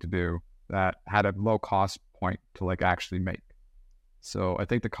 ridiculous thing to do that had a low cost point to like actually make. So I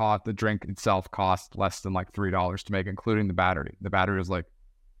think the drink itself cost less than like $3 to make, including the battery. The battery was like,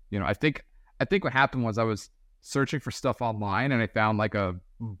 I think what happened was I was searching for stuff online and I found like a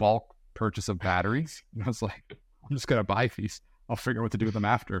bulk purchase of batteries. And I was like, I'm just gonna buy these. I'll figure out what to do with them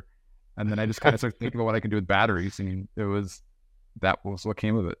after. And then I just kind of started thinking about what I can do with batteries, and that was what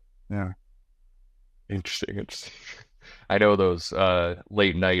came of it. Yeah. Interesting. I know those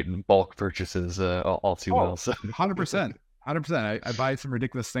late night and bulk purchases all too well. So 100%. 100%. I buy some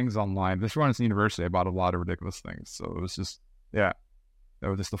ridiculous things online. This one is in university. I bought a lot of ridiculous things. So it was just, yeah, that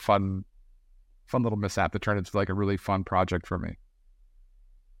was just a fun little mishap that turned into like a really fun project for me.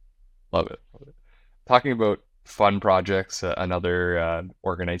 love it. Talking about fun projects, another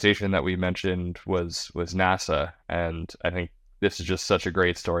organization that we mentioned was NASA, and I think this is just such a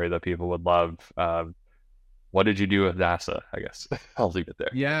great story that people would love. What did you do with NASA? I guess I'll leave it there.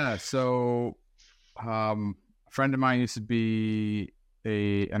 Yeah. So, a friend of mine used to be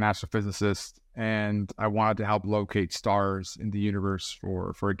an astrophysicist, and I wanted to help locate stars in the universe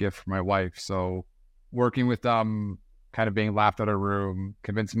for a gift for my wife. So, working with them, kind of being laughed out of a room,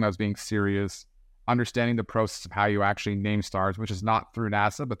 convincing them I was being serious, understanding the process of how you actually name stars, which is not through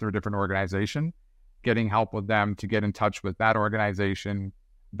NASA, but through a different organization, getting help with them to get in touch with that organization,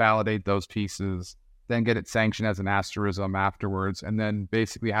 validate those pieces, then get it sanctioned as an asterism afterwards, and then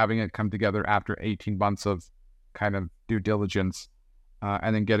basically having it come together after 18 months of kind of due diligence,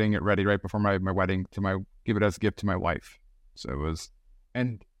 and then getting it ready right before my wedding to give it as a gift to my wife. So it was,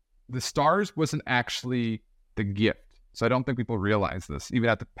 and the stars wasn't actually the gift. So I don't think people realize this. Even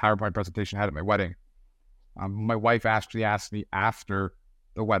at the PowerPoint presentation I had at my wedding, my wife actually asked me after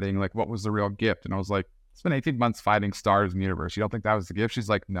the wedding, like, what was the real gift? And I was like, it's been 18 months finding stars in the universe. You don't think that was the gift? She's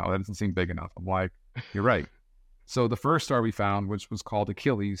like, no, that doesn't seem big enough. I'm like, you're right. So the first star we found, which was called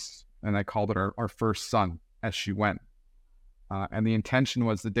Achilles, and I called it our first son as she went. And the intention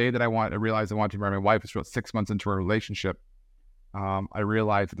was the day that I realized I wanted to marry my wife. It's about 6 months into our relationship. I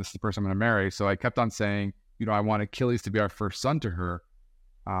realized that this is the person I'm going to marry. So I kept on saying, I want Achilles to be our first son to her.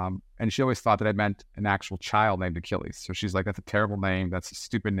 And she always thought that I meant an actual child named Achilles. So she's like, that's a terrible name. That's a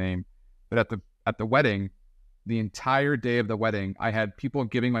stupid name. But at the wedding, the entire day of the wedding, I had people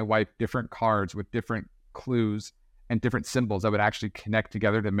giving my wife different cards with different clues and different symbols that would actually connect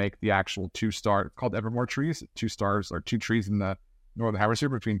together to make the actual 2-star, called Evermore trees, 2 stars or 2 trees in the northern hemisphere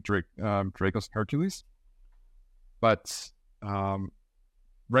between Draco's and Hercules. But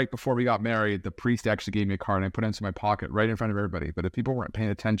right before we got married, the priest actually gave me a card and I put it into my pocket right in front of everybody. But if people weren't paying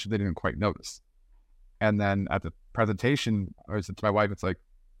attention, they didn't quite notice. And then at the presentation, I said to my wife, it's like,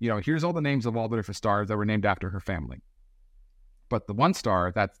 here's all the names of all the different stars that were named after her family. But the one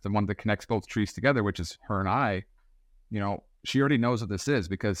star, that's the one that connects both trees together, which is her and I, she already knows what this is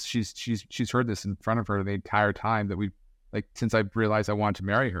because she's heard this in front of her the entire time that since I realized I wanted to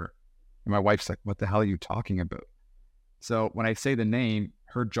marry her. And my wife's like, what the hell are you talking about? So when I say the name,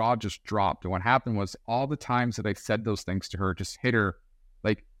 her jaw just dropped. And what happened was all the times that I said those things to her just hit her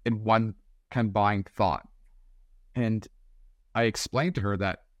like in one combined thought. And I explained to her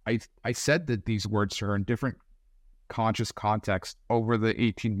that I said that these words to her in different conscious contexts over the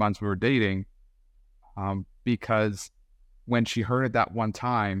 18 months we were dating, because when she heard it that one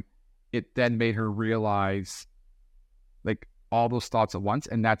time, it then made her realize like all those thoughts at once.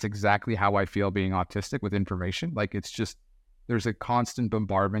 And that's exactly how I feel being autistic with information. Like it's just, there's a constant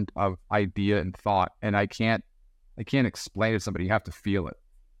bombardment of idea and thought, and I can't explain it to somebody. You have to feel it.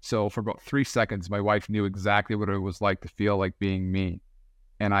 So for about 3 seconds, my wife knew exactly what it was like to feel like being me.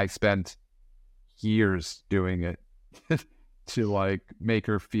 And I spent years doing it to like make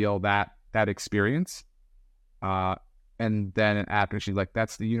her feel that experience. And then after she's like,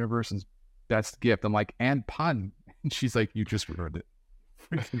 that's the universe's best gift. I'm like, and pun. And she's like, you just ruined it.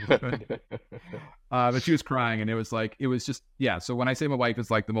 But she was crying, and it was just, yeah. So when I say my wife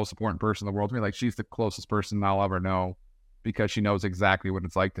is like the most important person in the world to me, like she's the closest person I'll ever know because she knows exactly what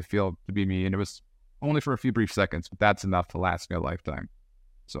it's like to feel to be me. And it was only for a few brief seconds, but that's enough to last me a lifetime.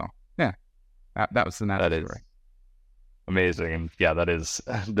 So yeah, that was the natural story. Amazing. And yeah, that is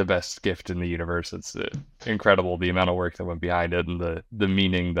the best gift in the universe. It's incredible the amount of work that went behind it and the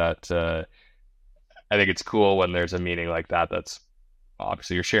meaning that I think it's cool when there's a meaning like that. That's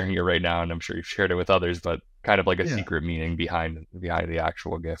obviously you're sharing it right now, and I'm sure you've shared it with others, but kind of like a secret meaning behind the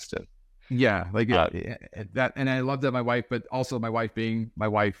actual gift. And Yeah, like Uh, that, and I love that my wife, but also my wife being my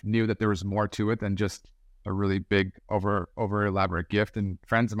wife, knew that there was more to it than just a really big over elaborate gift. And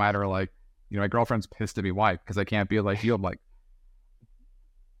friends of mine are like, my girlfriend's pissed at me, why? Because I can't be like you. I'm like,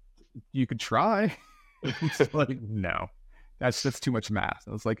 you could try. It's like, no, that's too much math.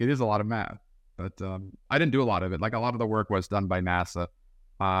 I was like, it is a lot of math, but I didn't do a lot of it. Like a lot of the work was done by NASA.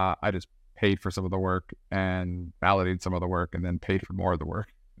 I just paid for some of the work and validated some of the work, and then paid for more of the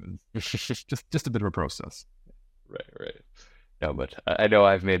work. Just a bit of a process. right. No, but I know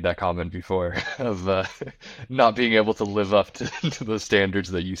I've made that comment before of not being able to live up to the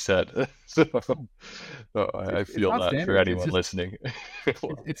standards that you set. So, I It's feel not that for standards. anyone listening.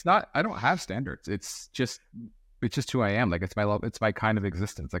 It's not. I don't have standards. It's just who I am. Like it's my love. It's my kind of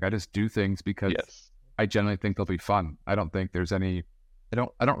existence. Like I just do things because Yes. I generally think they'll be fun. I don't think there's any. I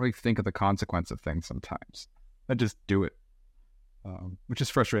don't really think of the consequence of things sometimes. I just do it. Which is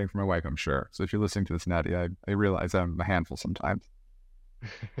frustrating for my wife, I'm sure. So if you're listening to this, Natty, I realize I'm a handful sometimes.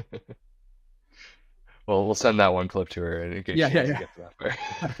 Well, we'll send that one clip to her in case she wants to get to that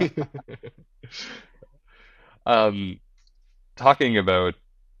part. Talking about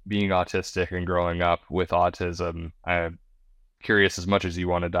being autistic and growing up with autism, I'm curious, as much as you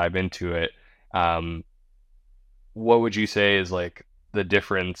want to dive into it, what would you say is like the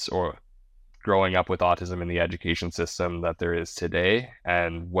difference or growing up with autism in the education system that there is today,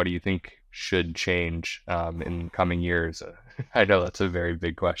 and what do you think should change in coming years? I know that's a very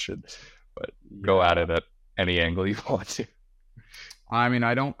big question, but go at it at any angle you want to. I mean,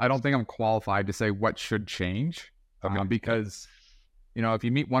 I don't think I'm qualified to say what should change, because if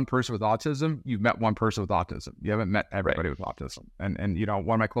you meet one person with autism, you've met one person with autism. You haven't met everybody with autism. And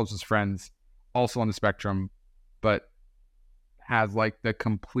one of my closest friends, also on the spectrum, but has like the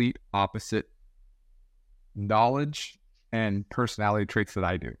complete opposite knowledge and personality traits that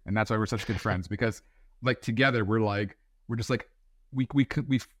I do. And that's why we're such good friends, because like together we're just like we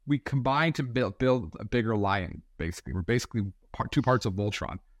combine to build a bigger lion. Basically, we're basically two parts of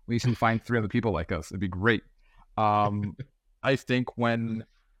Voltron. We need to find 3 other people like us. It'd be great. I think when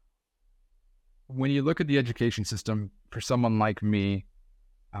you look at the education system for someone like me,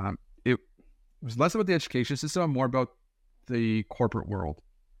 it was less about the education system and more about the corporate world.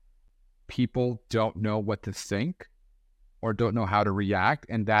 People don't know what to think or don't know how to react,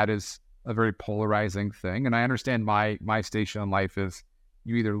 and that is a very polarizing thing. And I understand my station in life is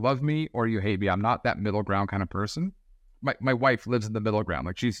you either love me or you hate me. I'm not that middle ground kind of person. My wife lives in the middle ground.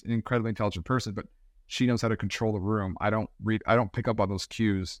 Like she's an incredibly intelligent person, but she knows how to control the room. I don't pick up on those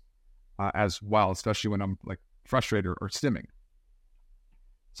cues as well, especially when I'm like frustrated or stimming.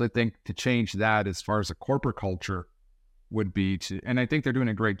 So I think to change that as far as a corporate culture would be and I think they're doing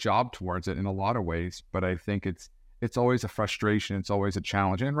a great job towards it in a lot of ways, but I think it's always a frustration. It's always a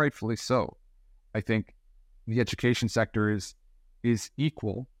challenge, and rightfully so. I think the education sector is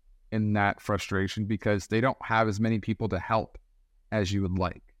equal in that frustration because they don't have as many people to help as you would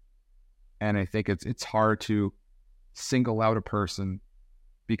like. And I think it's hard to single out a person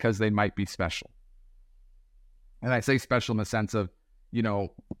because they might be special. And I say special in the sense of,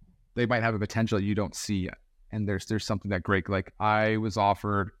 they might have a potential that you don't see yet. And there's something that great. Like I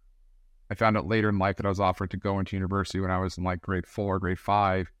found out later in life that I was offered to go into university when I was in like grade 4, grade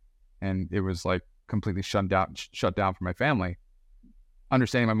 5, and it was like completely shut down for my family.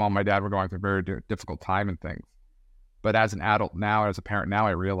 Understanding my mom and my dad were going through a very difficult time and things. But as an adult now, as a parent now,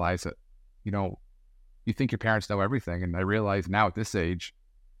 I realize that, you think your parents know everything. And I realize now at this age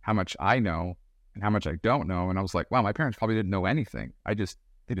how much I know and how much I don't know. And I was like, wow, my parents probably didn't know anything. They just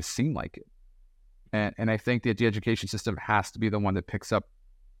seemed like it. And I think that the education system has to be the one that picks up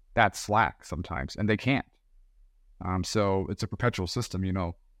that slack sometimes, and they can't. So it's a perpetual system.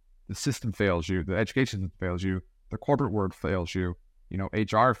 The system fails you, the education system fails you, the corporate world fails you,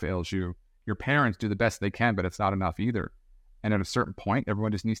 HR fails you. Your parents do the best they can, but it's not enough either. And at a certain point,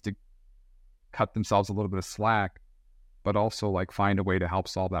 everyone just needs to cut themselves a little bit of slack, but also like find a way to help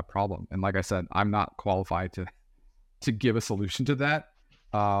solve that problem. And like I said, I'm not qualified to give a solution to that.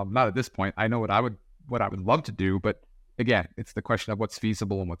 Not at this point. I know what I would love to do, but again, it's the question of what's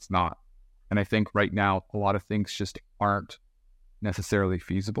feasible and what's not. And I think right now, a lot of things just aren't necessarily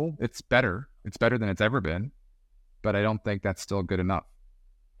feasible. It's better than it's ever been, but I don't think that's still good enough.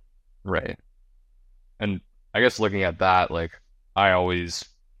 Right. And I guess looking at that, like I always,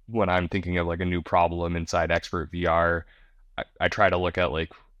 when I'm thinking of like a new problem inside Expert VR, I try to look at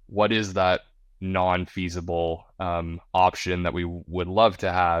like, what is that non-feasible option that we would love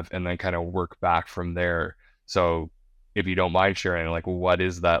to have, and then kind of work back from there. So if you don't mind sharing, like what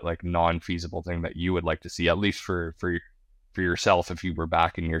is that like non-feasible thing that you would like to see, at least for for yourself if you were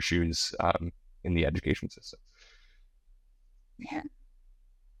back in your shoes in the education system? Yeah.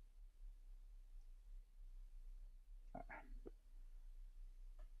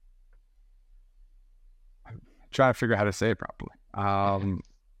 Trying to figure out how to say it properly.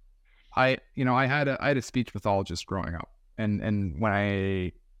 I had a speech pathologist growing up, and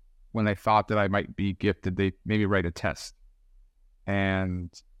when I thought that I might be gifted, they made me write a test, and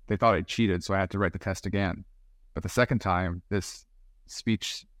they thought I cheated, so I had to write the test again. But the second time, this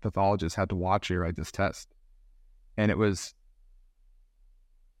speech pathologist had to watch me write this test, and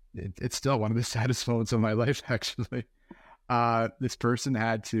it's still one of the saddest moments of my life, actually. This person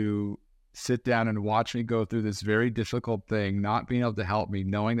had to sit down and watch me go through this very difficult thing, not being able to help me,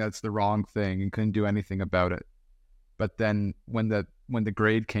 knowing that's the wrong thing and couldn't do anything about it. But then when the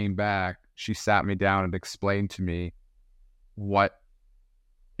grade came back, she sat me down and explained to me what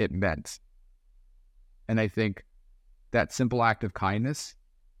it meant. And I think that simple act of kindness,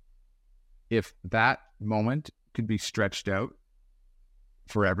 if that moment could be stretched out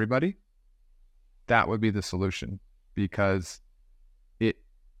for everybody, that would be the solution, because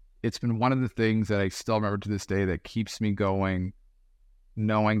it's been one of the things that I still remember to this day that keeps me going,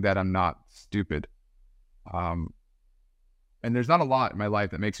 knowing that I'm not stupid. And there's not a lot in my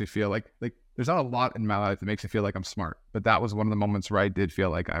life that makes me feel like there's not a lot in my life that makes me feel like I'm smart. But that was one of the moments where I did feel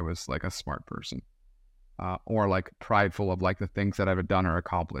like I was like a smart person, or like prideful of like the things that I've done or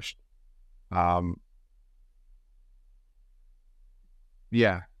accomplished.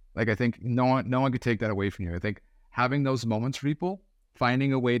 Yeah, like I think no one could take that away from you. I think having those moments for people,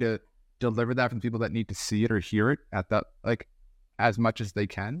 finding a way to deliver that for the people that need to see it or hear it at that, like, as much as they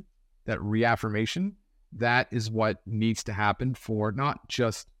can, that reaffirmation, that is what needs to happen for not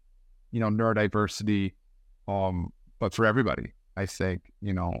just, neurodiversity, but for everybody. I think,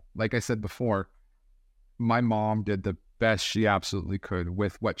 like I said before, my mom did the best she absolutely could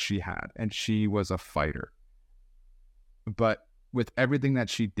with what she had, and she was a fighter. But with everything that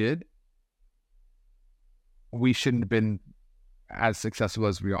she did, we shouldn't have been as successful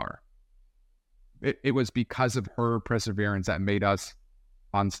as we are. It was because of her perseverance that made us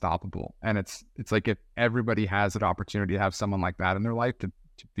unstoppable. And it's like, if everybody has an opportunity to have someone like that in their life to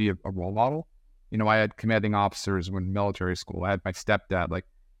be a role model. I had commanding officers when military school. I had my stepdad. Like,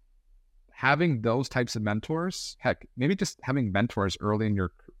 having those types of mentors, heck, maybe just having mentors early in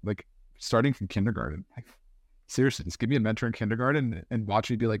your, like, starting from kindergarten. Like, seriously, just give me a mentor in kindergarten and watch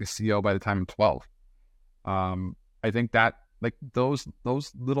me be like a CEO by the time I'm 12. I think that, like, those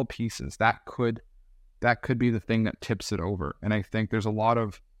little pieces, that could be the thing that tips it over. And I think there's a lot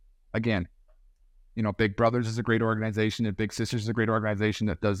of, again, Big Brothers is a great organization, and Big Sisters is a great organization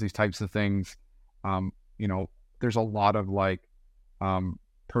that does these types of things. There's a lot of like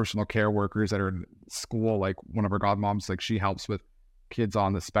personal care workers that are in school. Like, one of our godmoms, like, she helps with kids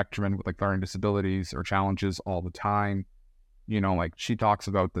on the spectrum and with like learning disabilities or challenges all the time. Like, she talks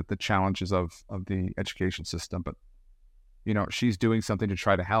about the challenges of the education system, but she's doing something to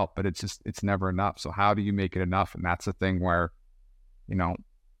try to help, but it's never enough. So how do you make it enough? And that's the thing where,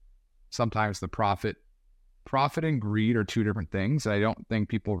 sometimes the profit and greed are two different things. And I don't think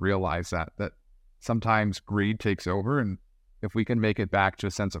people realize that sometimes greed takes over. And if we can make it back to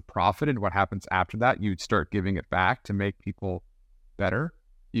a sense of profit, and what happens after that, you'd start giving it back to make people better.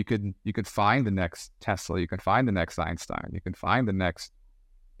 You could find the next Tesla, you can find the next Einstein, you can find the next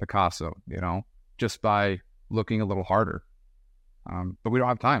Picasso, just by looking a little harder. But we don't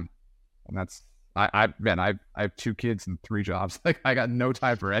have time, and that's I have 2 kids and 3 jobs. Like, I got no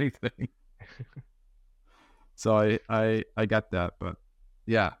time for anything. So I get that, but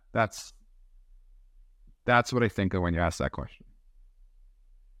yeah, that's what I think of when you ask that question.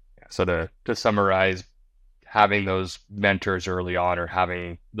 Yeah, so to summarize, having those mentors early on, or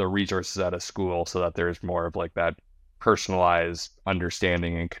having the resources at a school, so that there's more of like that personalized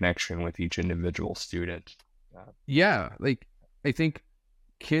understanding and connection with each individual student. Yeah, like, I think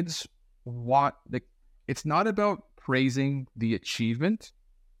kids want, like, it's not about praising the achievement,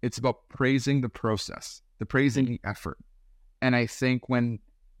 it's about praising the process, praising the effort. And I think when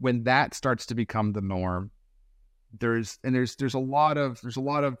that starts to become the norm, there's a lot of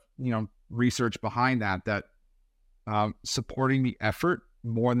research behind that supporting the effort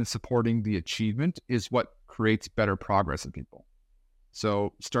more than supporting the achievement is what creates better progress in people.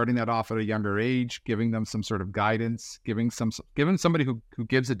 So starting that off at a younger age, giving them some sort of guidance, giving somebody who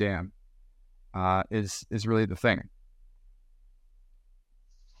gives a damn, is really the thing.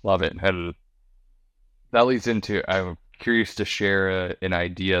 Love it. And that leads into, I'm curious to share an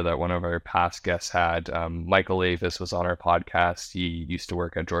idea that one of our past guests had. Michael Avis was on our podcast. He used to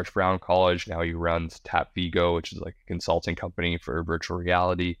work at George Brown College. Now he runs Tap Vigo, which is like a consulting company for virtual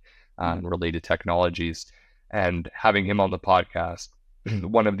reality and related technologies. And having him on the podcast,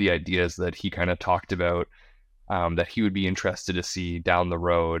 one of the ideas that he kind of talked about that he would be interested to see down the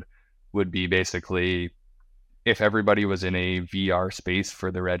road would be basically if everybody was in a VR space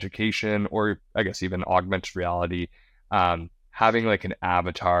for their education, or I guess even augmented reality, having like an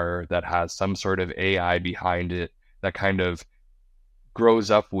avatar that has some sort of AI behind it that kind of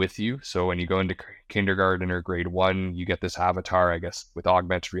grows up with you. So when you go into kindergarten or grade 1, you get this avatar, I guess with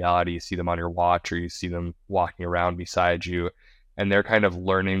augmented reality, you see them on your watch or you see them walking around beside you, and they're kind of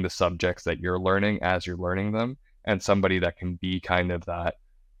learning the subjects that you're learning as you're learning them, and somebody that can be kind of that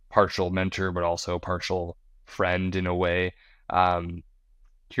partial mentor, but also partial friend in a way.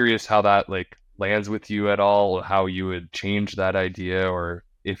 Curious how that like lands with you at all, how you would change that idea, or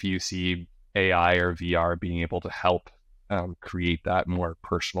if you see AI or VR being able to help create that more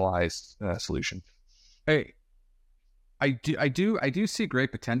personalized solution. I do see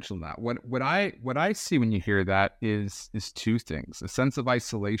great potential in that. What I see when you hear that is two things: a sense of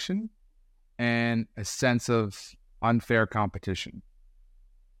isolation and a sense of unfair competition.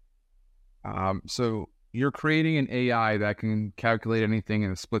 So you're creating an AI that can calculate anything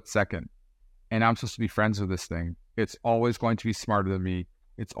in a split second, and I'm supposed to be friends with this thing. It's always going to be smarter than me.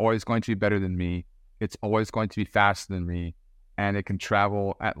 It's always going to be better than me. It's always going to be faster than me, and it can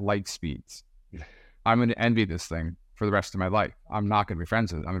travel at light speeds. I'm going to envy this thing for the rest of my life. I'm not going to be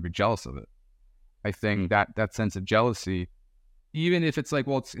friends with it. I'm going to be jealous of it. I think that sense of jealousy, even if it's like,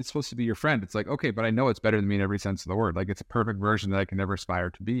 well, it's supposed to be your friend. It's like, okay, but I know it's better than me in every sense of the word. Like, it's a perfect version that I can never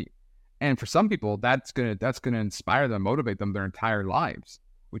aspire to be. And for some people, that's gonna inspire them, motivate them their entire lives,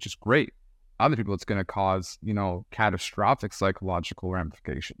 which is great. Other people, it's gonna cause, catastrophic psychological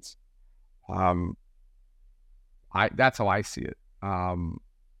ramifications. That's how I see it.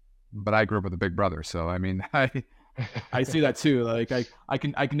 But I grew up with a big brother, so I mean, I see that too. Like I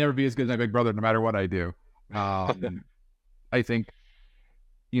can never be as good as my big brother, no matter what I do. I think,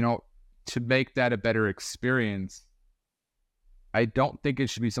 to make that a better experience, I don't think it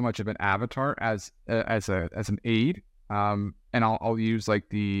should be so much of an avatar as an aid. And I'll use like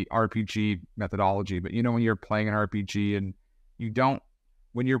the RPG methodology, but when you're playing an RPG and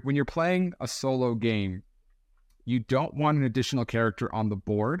when you're playing a solo game, you don't want an additional character on the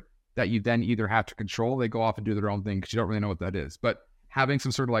board that you then either have to control. They go off and do their own thing because you don't really know what that is. But having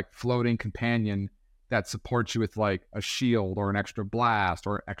some sort of like floating companion that supports you with like a shield or an extra blast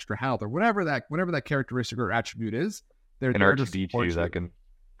or extra health or whatever that characteristic or attribute is. They're an R2D2 that can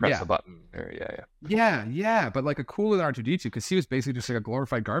press a button. Yeah. But like a cooler than R2D2, because he was basically just like a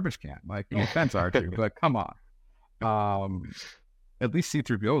glorified garbage can. Like, no offense, R2, but come on. At least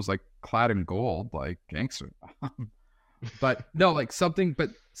C-3PO is like clad in gold, like gangster. But no, like some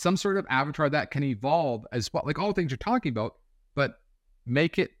sort of avatar that can evolve as well. Like all the things you're talking about, but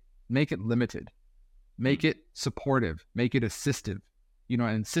make it limited, make it supportive, make it assistive. An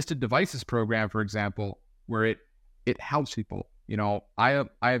assisted devices program, for example, where it helps people. I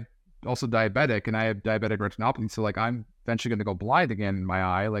have also diabetic, and I have diabetic retinopathy, so like I'm eventually going to go blind again in my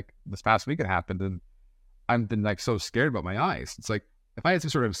eye. Like this past week it happened, and I've been like so scared about my eyes. It's like if I had some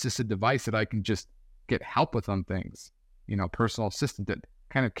sort of assisted device that I can just get help with on things, personal assistant that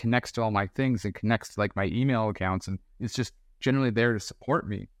kind of connects to all my things and connects to like my email accounts, and it's just generally there to support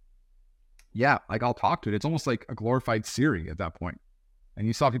me. Yeah, like I'll talk to it. It's almost like a glorified Siri at that point. And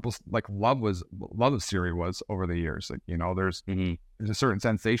you saw people like love of Siri was over the years. Like, there's a certain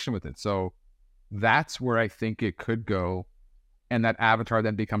sensation with it. So that's where I think it could go. And that avatar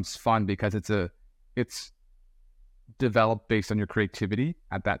then becomes fun because it's developed based on your creativity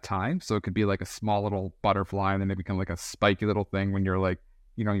at that time. So it could be like a small little butterfly, and then it become like a spiky little thing when you're like,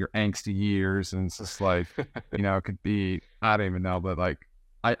 your angsty years. And it's just like, it could be, I don't even know, but like,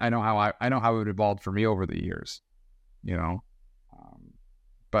 I know how it evolved for me over the years,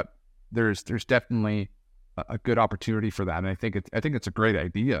 but there's definitely a good opportunity for that. And I think it's a great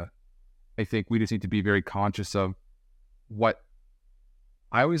idea. I think we just need to be very conscious of what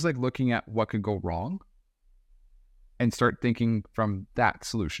I always like looking at what could go wrong and start thinking from that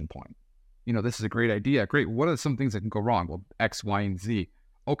solution point. This is a great idea. Great. What are some things that can go wrong? Well, X, Y, and Z.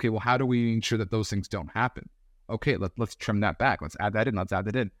 Okay. Well, how do we ensure that those things don't happen? Okay. Let's trim that back. Let's add that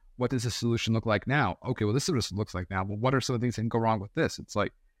in. What does the solution look like now? Okay. Well, this is what it looks like now. Well, what are some of the things that can go wrong with this? It's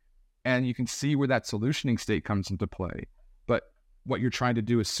like, and you can see where that solutioning state comes into play. But what you're trying to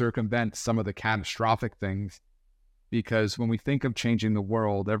do is circumvent some of the catastrophic things, because when we think of changing the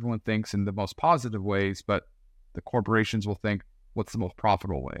world, everyone thinks in the most positive ways, but the corporations will think, what's the most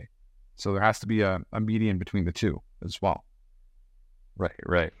profitable way? So there has to be a median between the two as well.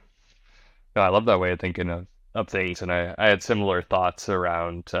 Right. No, I love that way of thinking of things, and I had similar thoughts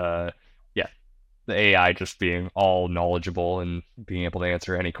around the AI just being all knowledgeable and being able to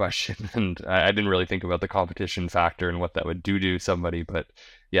answer any question. And I didn't really think about the competition factor and what that would do to somebody, but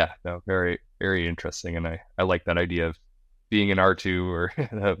yeah, no, very, very interesting. And I like that idea of being an R2 or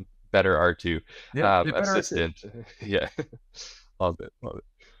a better R2 assistant. R2. Yeah, love it.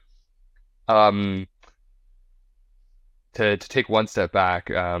 To take one step back,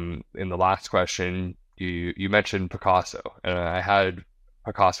 in the last question, you mentioned Picasso, and I had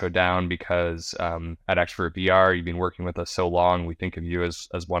Picasso down because at Expert VR, you've been working with us so long. We think of you as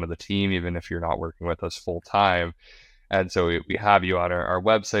one of the team, even if you're not working with us full time. And so we have you on our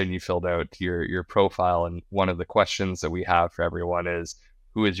website, and you filled out your profile. And one of the questions that we have for everyone is,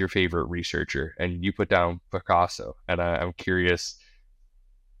 who is your favorite researcher? And you put down Picasso, and I'm curious,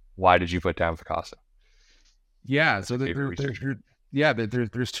 why did you put down Picasso? Yeah, so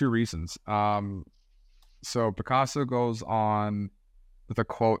there's two reasons. So Picasso goes on with a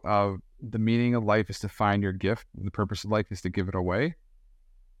quote of, the meaning of life is to find your gift, and the purpose of life is to give it away.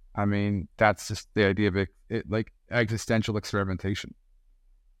 I mean, that's just the idea of it like existential experimentation.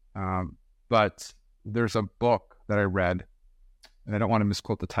 But there's a book that I read, and I don't want to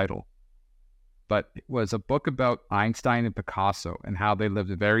misquote the title, but it was a book about Einstein and Picasso and how they lived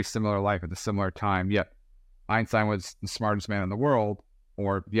a very similar life at a similar time, yet Einstein was the smartest man in the world,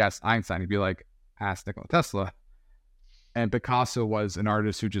 or yes, Einstein, he'd be like, ask Nikola Tesla. And Picasso was an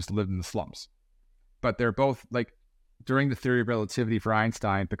artist who just lived in the slums. But they're both, like, during the theory of relativity for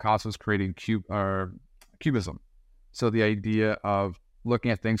Einstein, Picasso was creating cubism. So the idea of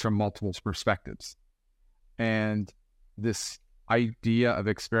looking at things from multiple perspectives. And this idea of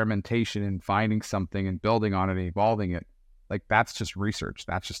experimentation and finding something and building on it and evolving it, like, that's just research.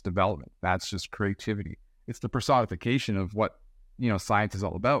 That's just development. That's just creativity. It's the personification of what, science is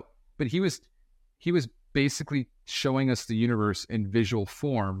all about. But he was basically showing us the universe in visual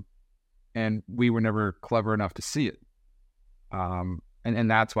form, and we were never clever enough to see it. And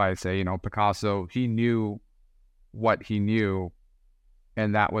that's why I say, Picasso, he knew what he knew,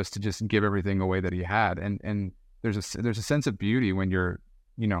 and that was to just give everything away that he had. And there's a sense of beauty when you're,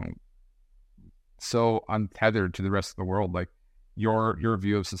 so untethered to the rest of the world. Like your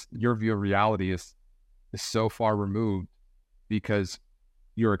view of reality is so far removed because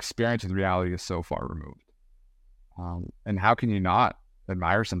your experience with reality is so far removed. And how can you not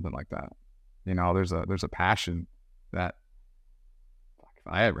admire something like that? There's a passion that, if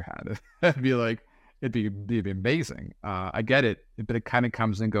I ever had it, it'd be amazing. I get it, but it kind of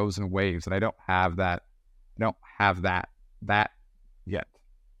comes and goes in waves, and I don't have that yet.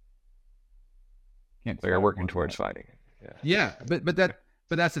 You're working towards finding it. Yeah, but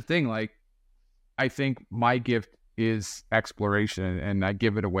that's the thing. Like, I think my gift is exploration, and I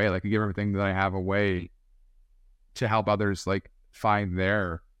give it away. Like, I give everything that I have away to help others, like, find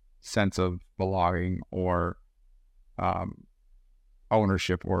their sense of belonging or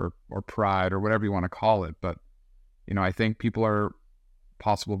ownership or pride or whatever you want to call it. But I think people are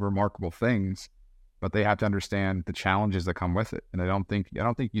possible remarkable things, but they have to understand the challenges that come with it. And I don't think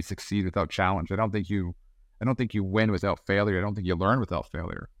you succeed without challenge. I don't think you win without failure. I don't think you learn without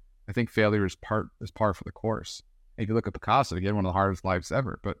failure. I think failure is par for the course. And if you look at Picasso, he had one of the hardest lives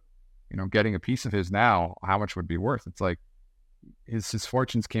ever, but getting a piece of his now, how much would it be worth? It's like his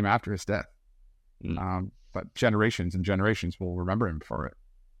fortunes came after his death. But generations and generations will remember him for it.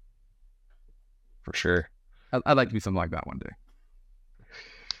 For sure. I'd like to be something like that one day.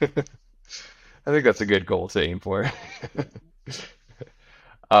 I think that's a good goal to aim for.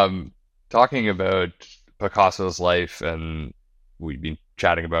 Talking about Picasso's life, and we've been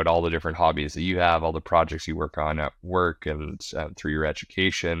chatting about all the different hobbies that you have, all the projects you work on at work and through your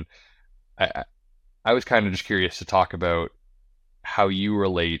education. I was kind of just curious to talk about how you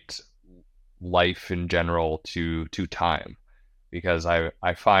relate life in general to time, because I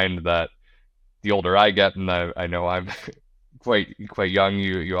find that the older I get, and I know I'm quite young.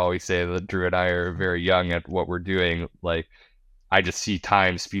 You always say that Drew and I are very young at what we're doing. Like, I just see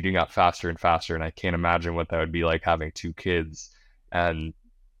time speeding up faster and faster, and I can't imagine what that would be like having two kids. And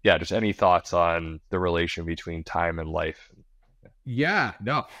yeah, just any thoughts on the relation between time and life? Yeah,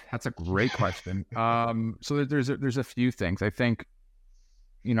 no, that's a great question. So there's a few things. I think,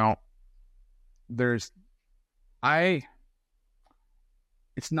 it's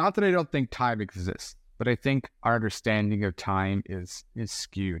not that I don't think time exists, but I think our understanding of time is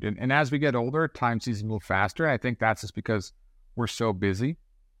skewed. And as we get older, time seems to move faster. I think that's just because we're so busy.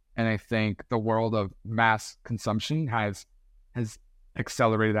 And I think the world of mass consumption has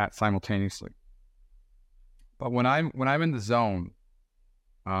accelerated that simultaneously. But when I'm in the zone,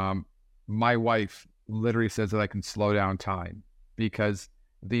 my wife literally says that I can slow down time, because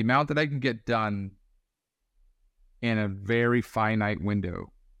the amount that I can get done in a very finite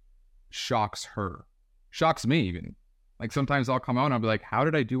window shocks her, shocks me even. Like sometimes I'll come out and I'll be like, how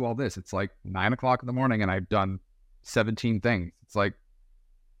did I do all this? It's like 9 o'clock in the morning and I've done 17 things. It's like,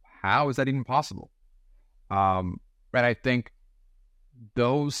 how is that even possible? And I think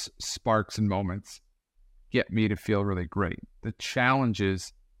those sparks and moments get me to feel really great. The challenge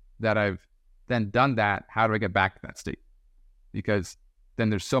is that I've then done that. How do I get back to that state? Because then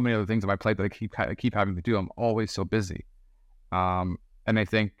there's so many other things on my plate that I keep having to do. I'm always so busy. And I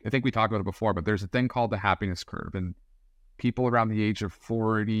think we talked about it before, but there's a thing called the happiness curve, and people around the age of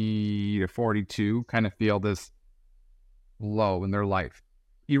 40 to 42 kind of feel this low in their life,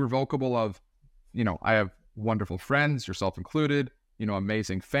 irrevocable of, I have wonderful friends, yourself included,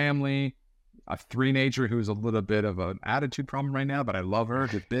 amazing family, a three-nager who's a little bit of an attitude problem right now, but I love her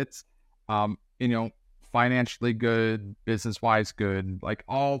to bits. Financially good, business-wise good, like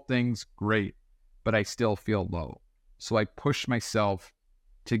all things great, but I still feel low. So I push myself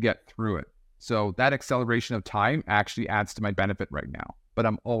to get through it. So that acceleration of time actually adds to my benefit right now. But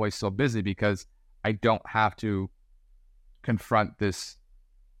I'm always so busy because I don't have to confront this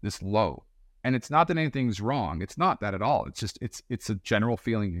low. And it's not that anything's wrong. It's not that at all. It's just, it's a general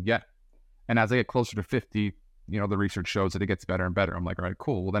feeling you get. And as I get closer to 50, the research shows that it gets better and better. I'm like, all right,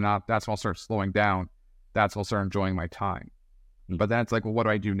 cool. Well, then that's when I'll start slowing down. That's when I'll start enjoying my time. But then it's like, well, what do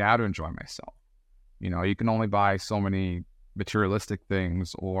I do now to enjoy myself? You can only buy so many materialistic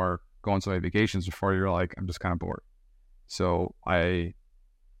things or go on so many vacations before you're like, I'm just kind of bored. So I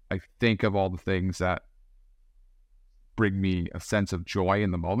think of all the things that bring me a sense of joy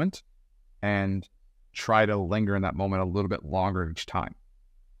in the moment and try to linger in that moment a little bit longer each time.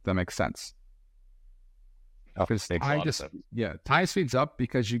 If that makes sense. Because time speeds up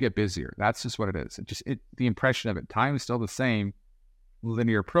because you get busier. That's just what it is. The impression of it. Time is still the same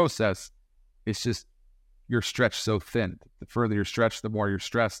linear process. It's just you're stretched so thin. The further you're stretched, the more you're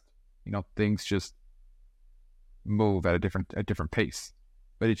stressed. Things just move at a different pace.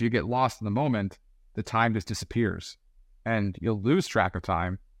 But if you get lost in the moment, the time just disappears, and you'll lose track of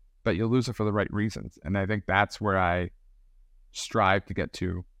time, but you'll lose it for the right reasons. And I think that's where I strive to get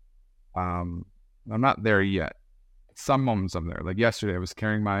to. I'm not there yet. Some moments I'm there. Like yesterday, I was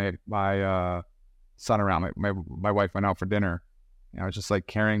carrying my son around. My wife went out for dinner. I was just like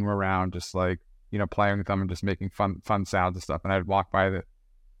carrying him around, just like, playing with them and just making fun sounds and stuff. And I'd walk by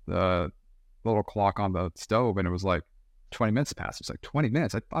the little clock on the stove, and it was like 20 minutes passed. It was like 20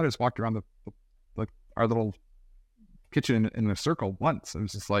 minutes. I thought I just walked around our little kitchen in a circle once. It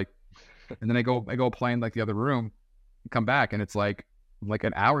was just like, and then I go play in like the other room, come back, and it's like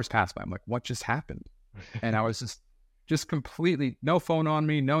an hour's passed by. I'm like, what just happened? And I was just completely no phone on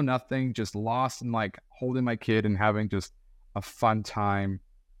me, no nothing, just lost in like holding my kid and having just a fun time,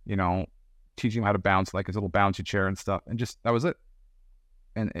 teaching him how to bounce like his little bouncy chair and stuff. And just, that was it.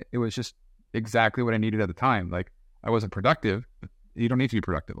 And it was just exactly what I needed at the time. Like, I wasn't productive, but you don't need to be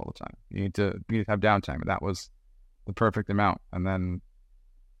productive all the time. You need to have downtime. And that was the perfect amount. And then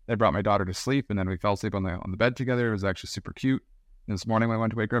I brought my daughter to sleep, and then we fell asleep on the bed together. It was actually super cute. And this morning when I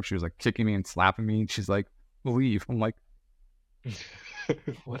went to wake her up, she was like kicking me and slapping me. And she's like, leave. I'm like,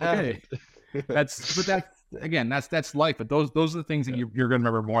 what okay. happened? That's life. But those are the things that you're going to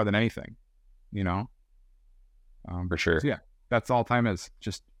remember more than anything, For sure. So yeah, that's all time is.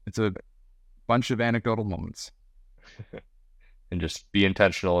 Just, it's a bunch of anecdotal moments. And just be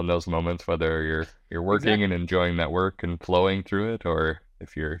intentional in those moments, whether you're working and enjoying that work and flowing through it, or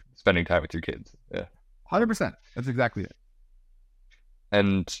if you're spending time with your kids. Yeah. 100%. That's exactly it.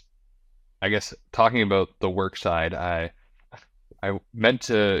 And I guess talking about the work side, I meant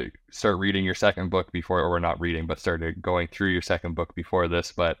to start reading your second book before, or not reading, but started going through your second book before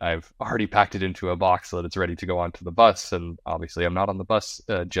this, but I've already packed it into a box so that it's ready to go onto the bus. And obviously I'm not on the bus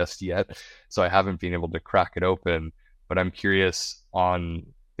just yet, so I haven't been able to crack it open. But I'm curious, on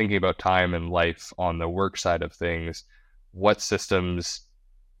thinking about time and life on the work side of things, what systems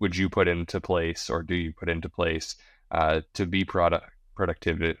would you put into place, or do you put into place to be productive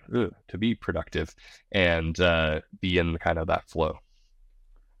and be in kind of that flow?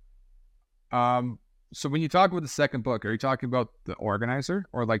 So when you talk about the second book, are you talking about the organizer,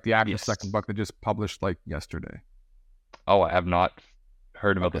 or like the actual second book that just published like yesterday? Oh, I have not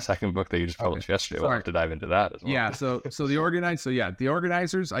heard about the second book that you just published yesterday. We'll have to dive into that as well. Yeah, so the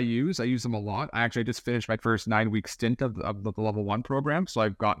organizers I use them a lot. I just finished my first 9-week stint of the level 1 program, so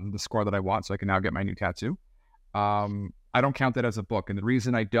I've gotten the score that I want, so I can now get my new tattoo. I don't count that as a book, and the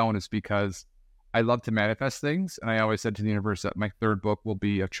reason I don't is because I love to manifest things, and I always said to the universe that my third book will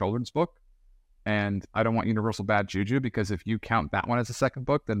be a children's book, and I don't want universal bad juju, because if you count that one as a second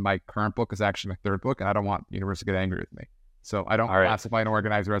book, then my current book is actually my third book, and I don't want the universe to get angry with me. So I don't classify an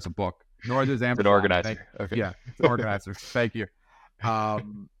organizer as a book, nor does Amazon. It's an organizer. Okay. Yeah, it's an organizer. Thank you.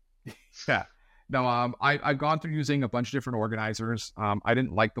 Yeah. No, I've gone through using a bunch of different organizers. I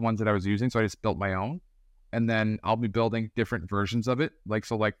didn't like the ones that I was using, so I just built my own. And then I'll be building different versions of it, like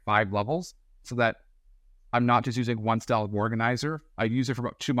 5 levels, so that I'm not just using one style of organizer. I use it for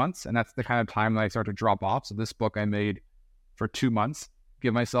about 2 months, and that's the kind of time that I start to drop off. So this book I made for 2 months,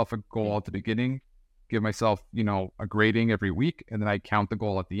 give myself a goal at the beginning, give myself, a grading every week, and then I count the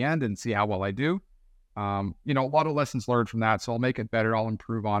goal at the end and see how well I do. A lot of lessons learned from that. So I'll make it better. I'll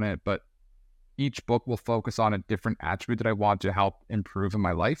improve on it. But each book will focus on a different attribute that I want to help improve in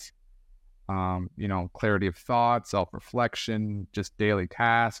my life. Clarity of thought, self-reflection, just daily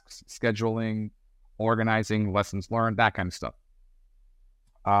tasks, scheduling, organizing, lessons learned, that kind of stuff.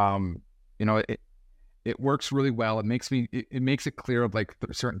 It works really well. It makes it clear of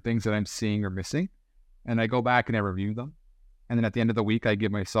certain things that I'm seeing or missing. And I go back and I review them. And then at the end of the week, I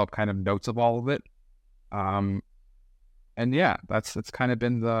give myself kind of notes of all of it. And yeah, that's kind of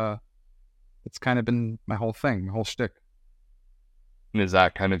been my whole thing, my whole shtick. And is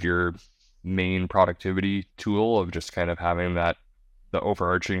that kind of your main productivity tool of just kind of having the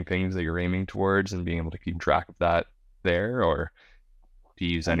overarching things that you're aiming towards and being able to keep track of that there, or do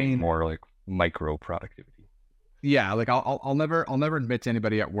you use any more micro productivity? Yeah, I'll never admit to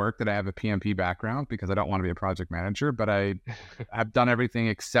anybody at work that I have a PMP background, because I don't want to be a project manager, but I have done everything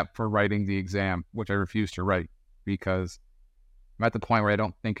except for writing the exam, which I refuse to write because I'm at the point where I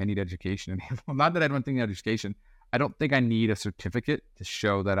don't think I need education anymore. Not that I don't think I need education. I don't think I need a certificate to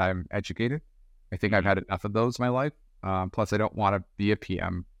show that I'm educated. I think I've had enough of those in my life. Plus, I don't want to be a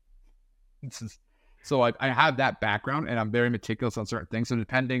PM. So I have that background, and I'm very meticulous on certain things. So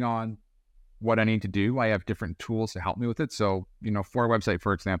depending on what I need to do, I have different tools to help me with it. So, for a website,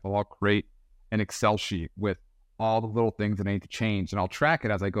 for example, I'll create an Excel sheet with all the little things that I need to change, and I'll track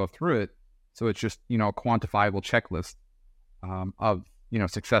it as I go through it. So it's just, a quantifiable checklist of,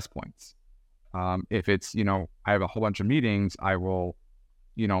 success points. If it's, I have a whole bunch of meetings, I will,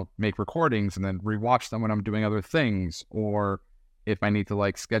 make recordings and then rewatch them when I'm doing other things. Or if I need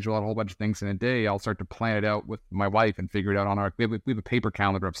to schedule out a whole bunch of things in a day, I'll start to plan it out with my wife and figure it out on we have a paper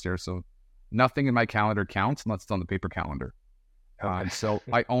calendar upstairs. So nothing in my calendar counts unless it's on the paper calendar. So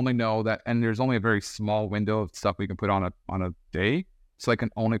I only know that, and there's only a very small window of stuff we can put on a day. So I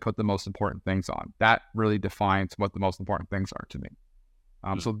can only put the most important things on. That really defines what the most important things are to me.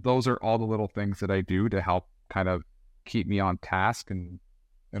 So those are all the little things that I do to help kind of keep me on task and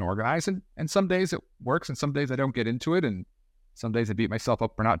organized. And some days it works, and some days I don't get into it, and some days I beat myself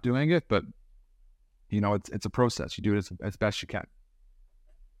up for not doing it. But it's a process. You do it as best you can.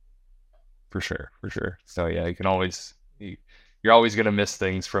 For sure. So yeah, you're always going to miss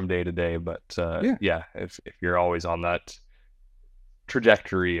things from day to day, but if you're always on that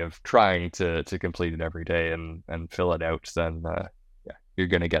trajectory of trying to complete it every day and fill it out, then you're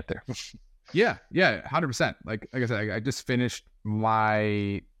going to get there. Yeah, 100%. Like I said, I just finished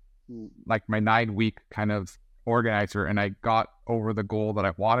my 9-week kind of organizer, and I got over the goal that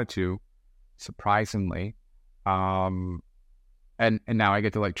I wanted to, surprisingly. And now I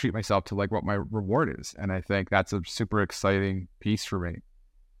get to treat myself to what my reward is. And I think that's a super exciting piece for me.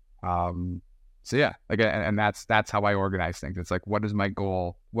 So yeah, again, and that's how I organize things. It's what is my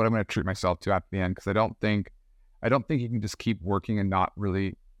goal? What I'm going to treat myself to at the end? Because I don't think you can just keep working and not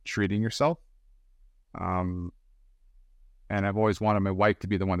really treating yourself. And I've always wanted my wife to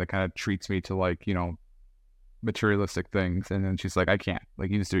be the one that kind of treats me to materialistic things. And then she's like, I can't,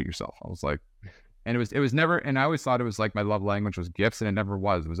 you just do it yourself. I was like, and it was never, and I always thought it was my love language was gifts, and it never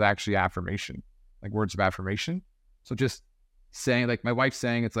was. It was actually affirmation, words of affirmation. So just saying, my wife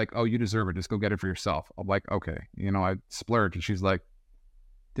saying, it's oh, you deserve it. Just go get it for yourself. I'm like, okay, I splurged, and she's like,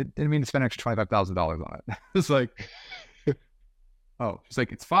 didn't mean to spend an extra $25,000 on it. It's oh, she's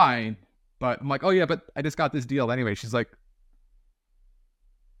like, it's fine. But I'm like, oh yeah, but I just got this deal anyway. She's like,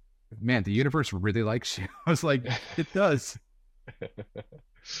 man, the universe really likes you. I was like, it does.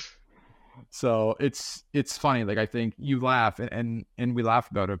 So it's funny. I think you laugh and we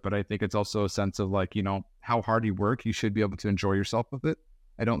laugh about it, but I think it's also a sense of how hard you work. You should be able to enjoy yourself with it.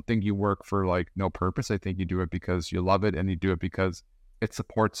 I don't think you work for no purpose. I think you do it because you love it, and you do it because it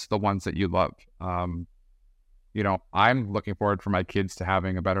supports the ones that you love. I'm looking forward for my kids to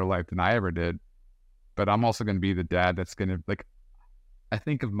having a better life than I ever did, but I'm also going to be the dad that's going to, like, I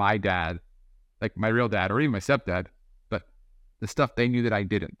think of my dad, like my real dad or even my stepdad, but the stuff they knew that I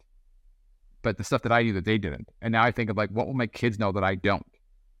didn't, but the stuff that I knew that they didn't. And now I think of, like, what will my kids know that I don't?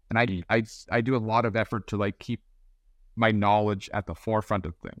 And I do a lot of effort to, like, keep my knowledge at the forefront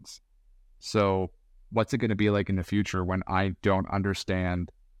of things. So what's it going to be like in the future when I don't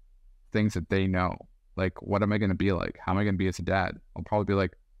understand things that they know? Like, what am I going to be like? How am I going to be as a dad? I'll probably be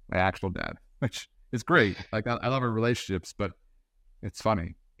like my actual dad, which is great. Like, I love our relationships, but it's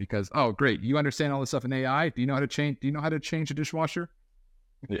funny because, oh, great, you understand all this stuff in AI. Do you know how to change a dishwasher?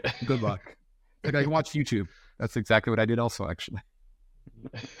 Yeah. Good luck. Like, I can watch YouTube. That's exactly what I did also, actually.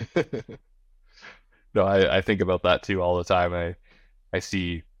 No, I think about that too all the time. I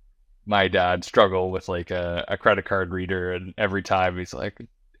see my dad struggle with like a credit card reader, and every time he's like,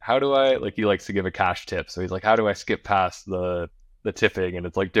 how do I, like, he likes to give a cash tip, so he's like, how do I skip past the tipping? And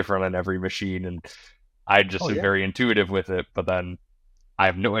it's like different on every machine, and I just am very intuitive with it, but then I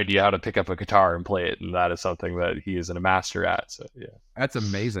have no idea how to pick up a guitar and play it, and that is something that he isn't a master at. So yeah, that's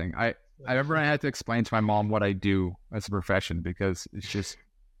amazing. I remember I had to explain to my mom what I do as a profession, because it's just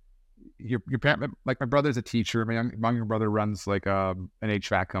your parent, like my brother's a teacher. My younger brother runs like an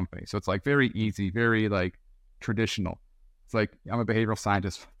HVAC company, so it's like very easy, very like traditional. It's like, I'm a behavioral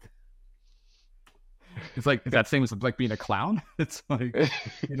scientist. It's like, it's that same as like being a clown. It's like,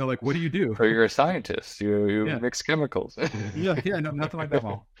 like, what do you do? Or you're a scientist. You mix chemicals. No, nothing like that.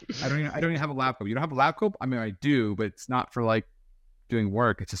 Well, I don't even have a lab coat. You don't have a lab coat? I mean, I do, but it's not for like doing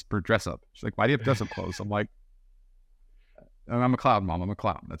work. It's just for dress up. She's like, why do you have dress up clothes? I'm like, I'm a clown, Mom. I'm a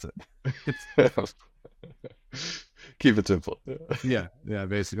clown. That's it. Keep it simple. Yeah,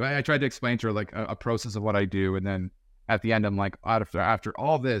 basically. I tried to explain to her like a process of what I do, and then at the end, I'm like, after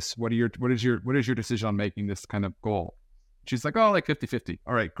all this, what is your decision on making this kind of goal? She's like, oh, like 50-50.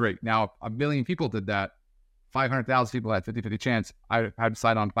 All right, great. Now, if 1 million people did that, 500,000 people had 50-50 chance. I had to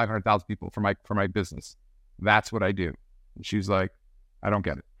decide on 500,000 people for my business. That's what I do. And she's like, I don't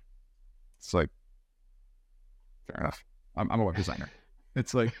get it. It's like, fair enough. I'm a web designer.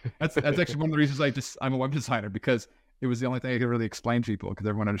 It's like, that's actually one of the reasons I'm a web designer, because it was the only thing I could really explain to people, because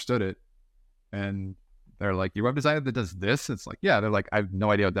everyone understood it. And they're like, you're a web designer that does this? It's like, yeah. They're like, I have no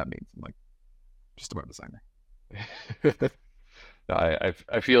idea what that means. I'm like, just a web designer. No,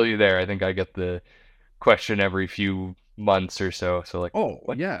 I feel you there. I think I get the question every few months or so. So like,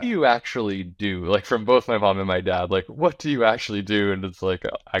 what do you actually do? Like, from both my mom and my dad, like, what do you actually do? And it's like,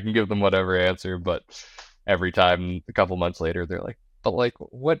 I can give them whatever answer, but every time, a couple months later, they're like, but like,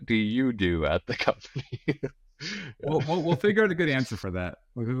 what do you do at the company? We'll figure out a good answer for that.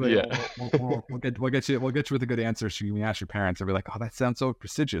 We'll get you with a good answer. So you ask your parents, they'll be like, oh, that sounds so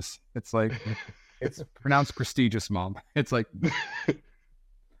prestigious. It's like, it's pronounced prestigious, Mom. It's like,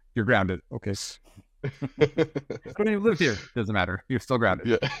 you're grounded. Okay. I don't even live here. Doesn't matter. You're still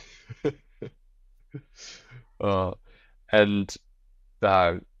grounded. Yeah. And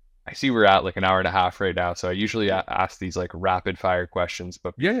I see we're at like an hour and a half right now, so I usually ask these like rapid fire questions,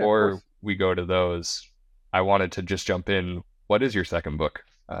 but before we go to those, I wanted to just jump in. What is your second book?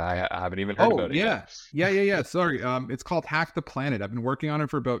 I haven't even heard about it yet. Yeah. Sorry. It's called Hack the Planet. I've been working on it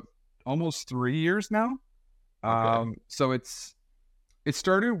for about almost 3 years now. So it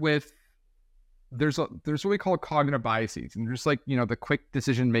started with, there's what we call cognitive biases, and there's like, the quick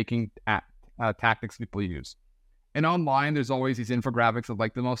decision making tactics people use. And online, there's always these infographics of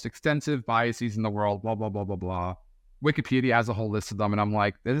like the most extensive biases in the world, blah, blah, blah, blah, blah. Wikipedia has a whole list of them. And I'm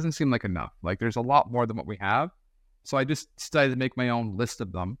like, that doesn't seem like enough. Like, there's a lot more than what we have. So I just decided to make my own list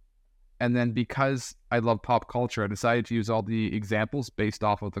of them. And then because I love pop culture, I decided to use all the examples based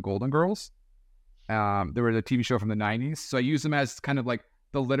off of the Golden Girls. There was a TV show from the 90s. So I use them as kind of like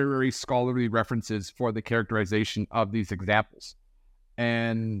the literary, scholarly references for the characterization of these examples.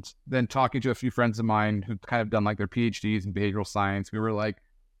 And then talking to a few friends of mine who've kind of done like their PhDs in behavioral science, we were like,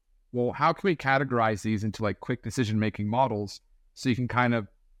 well, how can we categorize these into like quick decision-making models so you can kind of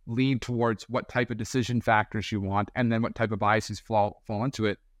lean towards what type of decision factors you want, and then what type of biases fall into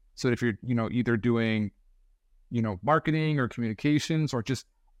it. So that if you're, either doing, marketing or communications or just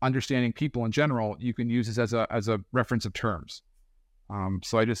understanding people in general, you can use this as a reference of terms. And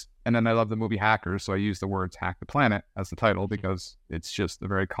then I love the movie Hackers, so I use the words Hack the Planet as the title because it's just a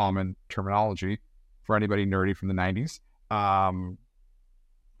very common terminology for anybody nerdy from the 90s. And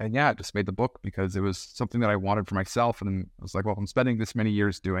yeah, I just made the book because it was something that I wanted for myself. And I was like, well, I'm spending this many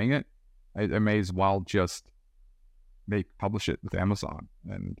years doing it, I may as well just publish it with Amazon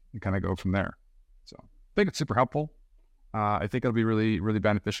and kind of go from there. So I think it's super helpful. I think it'll be really, really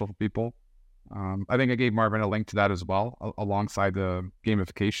beneficial for people. I think I gave Marvin a link to that as well, alongside the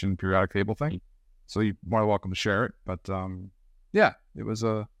gamification periodic table thing. So you're more than welcome to share it. But yeah, it was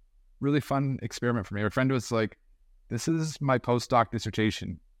a really fun experiment for me. My friend was like, "This is my postdoc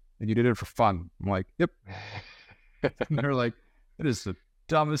dissertation, and you did it for fun." I'm like, "Yep." And they're like, "It is the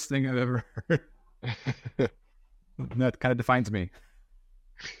dumbest thing I've ever heard." That kind of defines me.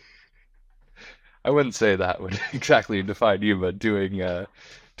 I wouldn't say that would exactly define you, but doing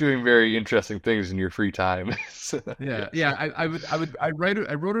very interesting things in your free time. Yeah. I write it.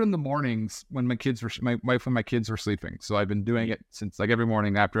 I wrote it in the mornings when my kids were my wife and my kids were sleeping. So I've been doing it since like every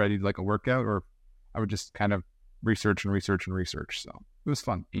morning after I did like a workout, or I would just kind of research. So it was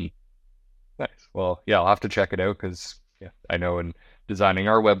fun. Nice. Well, yeah, I'll have to check it out because I know in designing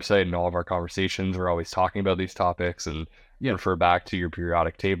our website and all of our conversations, we're always talking about these topics and refer back to your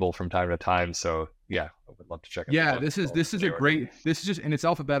periodic table from time to time. So yeah, I would love to check it out. Yeah, this is just, and it's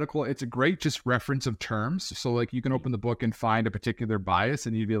alphabetical. It's a great just reference of terms. So like you can open the book and find a particular bias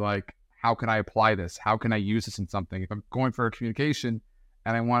and you'd be like, how can I apply this? How can I use this in something? If I'm going for a communication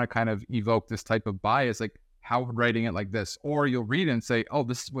and I want to kind of evoke this type of bias, like how writing it like this, or you'll read it and say, oh,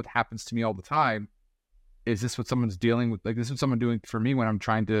 this is what happens to me all the time. Is this what someone's dealing with? Like this is what someone doing for me when I'm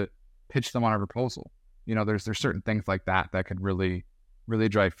trying to pitch them on a proposal. You know, there's certain things like that could really, really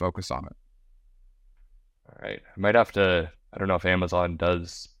drive focus on it. All right. I might have to, I don't know if Amazon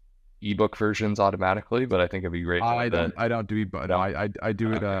does ebook versions automatically, but I think it'd be great. I don't do ebook. No, I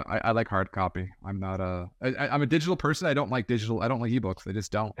do it. I like hard copy. I'm a digital person. I don't like digital. I don't like ebooks. I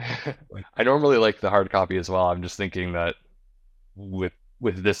just don't. I normally like the hard copy as well. I'm just thinking that with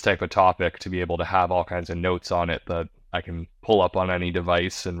this type of topic, to be able to have all kinds of notes on it that I can pull up on any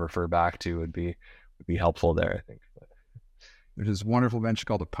device and refer back to would be helpful there, I think. There's this wonderful invention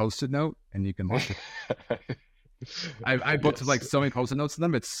called a Post-it note, and you can look at I booked like so many Post-it notes in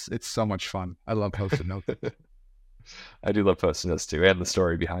them. It's so much fun. I love Post-it notes. I do love Post-it notes too, and the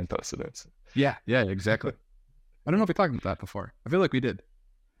story behind Post-it notes. Yeah, exactly. I don't know if we talked about that before. I feel like we did.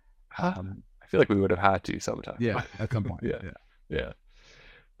 I feel like we would have had to sometime. Yeah, at some point. Yeah.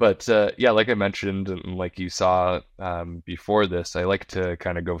 But like I mentioned, and like you saw before this, I like to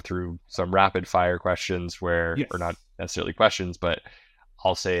kind of go through some rapid fire questions or not necessarily questions, but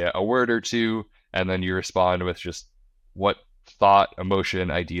I'll say a word or two, and then you respond with just what thought,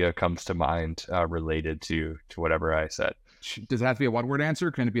 emotion, idea comes to mind related to whatever I said. Does it have to be a one-word answer,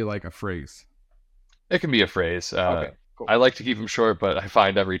 or can it be like a phrase? It can be a phrase. Okay. Cool. I like to keep them short, but I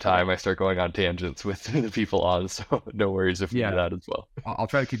find every time I start going on tangents with the people on, so no worries if you do that as well. I'll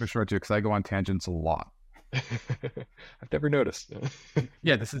try to keep it short too, because I go on tangents a lot. I've never noticed.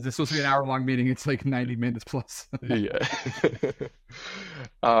 Yeah, this is supposed to be an hour-long meeting. It's like 90 minutes plus. Yeah.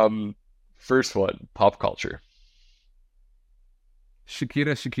 First one, pop culture.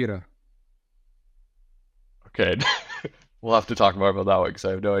 Shakira. Okay. We'll have to talk more about that one because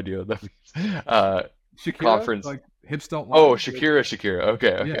I have no idea what that means. Shakira, conference. like hips don't lie. Oh, Shakira.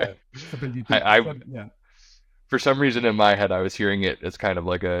 Okay. Yeah. For some reason in my head, I was hearing it as kind of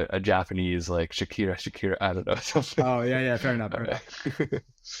like a Japanese, like Shakira. I don't know. Something. Oh, yeah. Fair enough.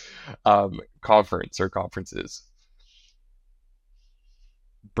 Conference or conferences.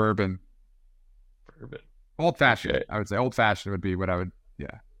 Bourbon. Old fashioned. Okay. I would say old fashioned would be what I would.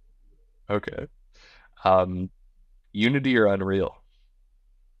 Yeah. Okay. Unity or Unreal?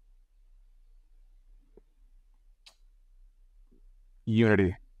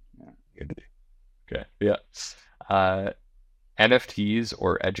 Unity. Okay. Yeah. NFTs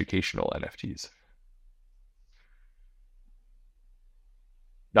or educational NFTs?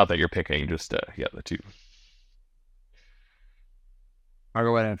 Not that you're picking, just the two. I'll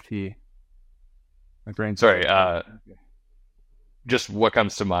go with NFT. My brain. Sorry. Just what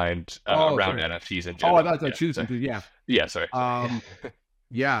comes to mind around NFTs in general? Oh, I thought I choose something. Yeah. Yeah. Sorry.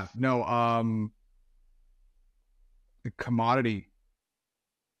 Yeah. No. Commodity.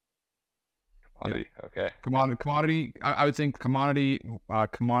 Okay. Commodity. I would think commodity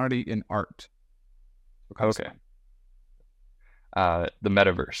in art. Okay. The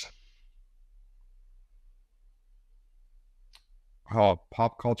metaverse. Oh,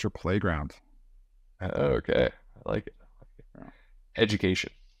 pop culture playground. Okay. I like it.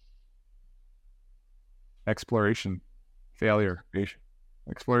 Education. Exploration. Failure.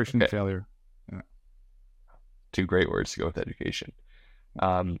 Exploration. Okay. Failure. Yeah. Two great words to go with education.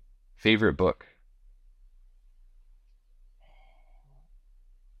 Favorite book?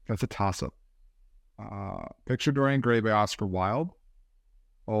 That's a toss-up. Picture Dorian Gray by Oscar Wilde,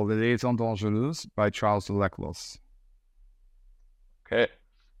 or Les Liaisons Dangereuses by Charles de Leclos. Okay.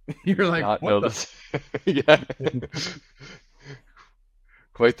 You're like, not what know the? this. Yeah.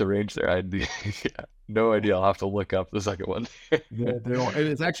 Quite the range there. Yeah, no idea. I'll have to look up the second one.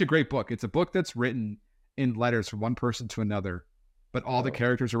 It's actually a great book. It's a book that's written in letters from one person to another, but all the Oh.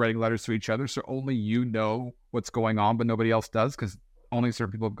 characters are writing letters to each other. So only you know what's going on, but nobody else does because only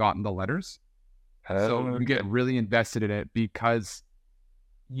certain people have gotten the letters. So you Okay. get really invested in it because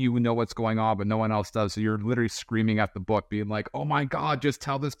you know what's going on, but no one else does. So you're literally screaming at the book, being like, "Oh my God, just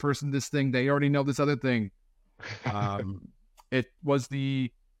tell this person this thing. They already know this other thing." It was the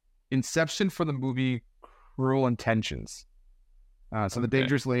inception for the movie Cruel Intentions. So The Okay.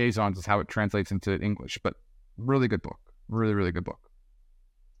 Dangerous Liaisons is how it translates into English, but really good book. Really, really good book.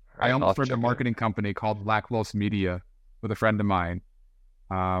 All I right, I'll almost have to started a check it out. marketing company called Lacklos Media with a friend of mine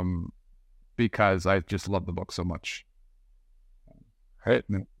because I just love the book so much. All right.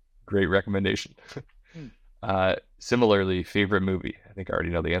 No. Great recommendation. Similarly, favorite movie. I think I already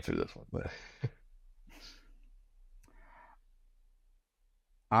know the answer to this one, but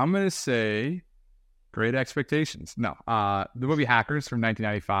I'm going to say Great Expectations. No, the movie Hackers from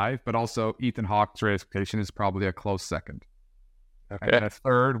 1995, but also Ethan Hawke's Great Expectation is probably a close second. And okay. then a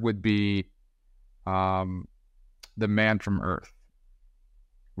third would be The Man from Earth,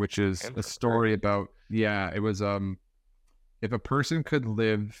 which is And a from story Earth. about, it was if a person could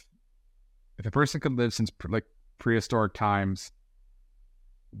live since like prehistoric times,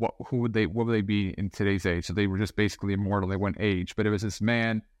 what would they be in today's age? So they were just basically immortal. They wouldn't age. But it was this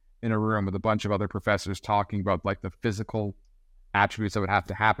man in a room with a bunch of other professors talking about like the physical attributes that would have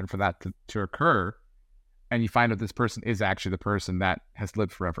to happen for that to occur. And you find out this person is actually the person that has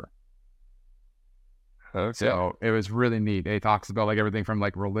lived forever. Okay. So it was really neat. It talks about like everything from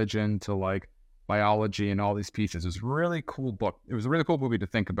like religion to like biology and all these pieces. It was a really cool book. It was a really cool movie to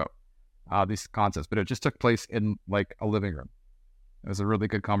think about these concepts, but it just took place in like a living room. It was a really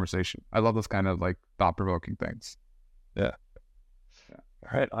good conversation. I love those kind of like thought-provoking things. Yeah.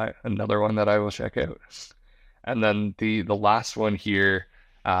 All right. Another one that I will check out. And then the last one here,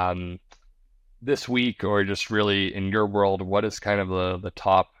 this week or just really in your world, what is kind of the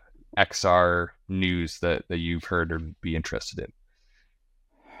top XR news that you've heard or be interested in?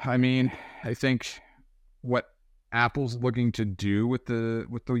 I mean, I think what Apple's looking to do with the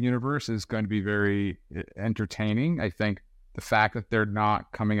universe is going to be very entertaining. I think the fact that they're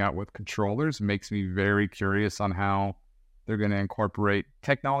not coming out with controllers makes me very curious on how they're going to incorporate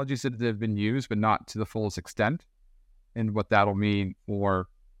technologies that have been used, but not to the fullest extent, and what that'll mean for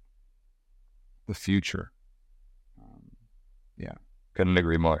the future. Yeah. Couldn't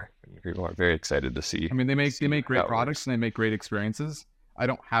agree more. Very excited to see. I mean, they make great how it products and they make great experiences. I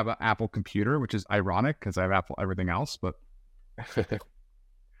don't have an Apple computer, which is ironic because I have Apple everything else, but works.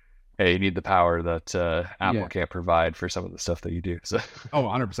 Hey, you need the power that Apple Yeah. can't provide for some of the stuff that you do. So,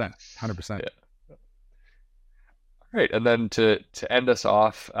 100%. 100%. Yeah. all right. And then to end us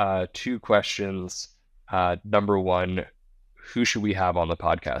off, two questions. Number one, who should we have on the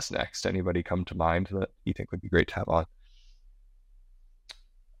podcast next? Anybody come to mind that you think would be great to have on?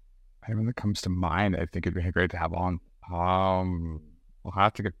 Anyone that comes to mind, I think it'd be great to have on. We'll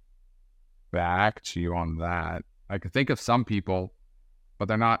have to get back to you on that. I could think of some people, but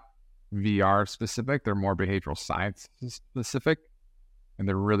they're not VR specific. They're more behavioral science specific, and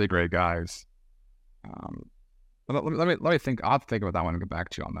they're really great guys. But let me think. I'll have to think about that one and get back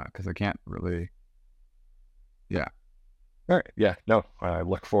to you on that because I can't really. Yeah. All right. Yeah. No, I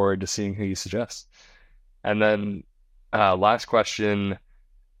look forward to seeing who you suggest. And then last question.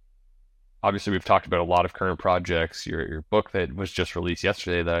 Obviously, we've talked about a lot of current projects. Your book that was just released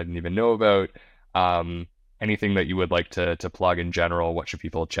yesterday that I didn't even know about. Anything that you would like to plug in general? What should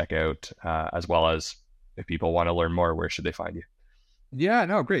people check out? As well as if people want to learn more, where should they find you? Yeah.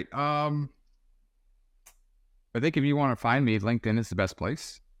 No. Great. I think if you want to find me, LinkedIn is the best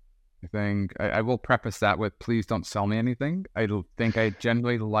place. I think I will preface that with please don't sell me anything. I think I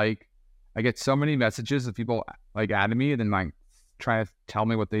generally I get so many messages of people like adding me and then like trying to tell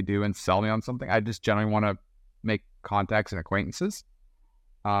me what they do and sell me on something. I just generally want to make contacts and acquaintances.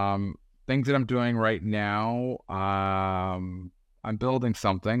 Things that I'm doing right now, I'm building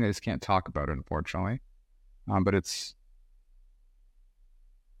something. I just can't talk about it, unfortunately. But it's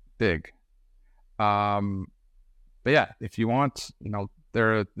big. But yeah, if you want,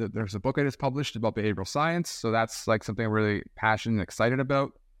 there's a book I just published about behavioral science. So that's like something I'm really passionate and excited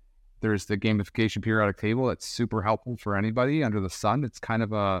about. There's the gamification periodic table that's super helpful for anybody under the sun. It's kind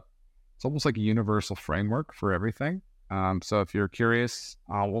of it's almost like a universal framework for everything. So if you're curious,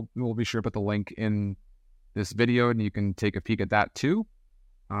 we'll be sure to put the link in this video and you can take a peek at that too.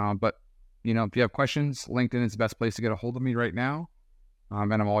 But if you have questions, LinkedIn is the best place to get a hold of me right now.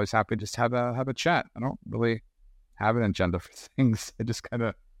 And I'm always happy to just have a chat. I don't really have an agenda for things. I just kind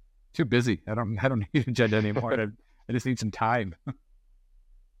of too busy. I don't need an agenda anymore. I just need some time.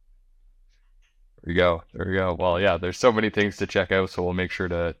 There we go. Well, yeah, there's so many things to check out, so we'll make sure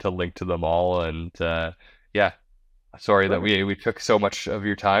to link to them all. And yeah, sorry that we took so much of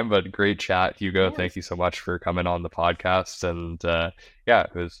your time, but great chat, Hugo. Thank you so much for coming on the podcast. And yeah,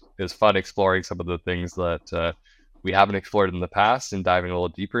 it was fun exploring some of the things that we haven't explored in the past and diving a little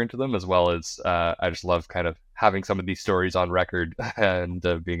deeper into them, as well as I just love kind of having some of these stories on record and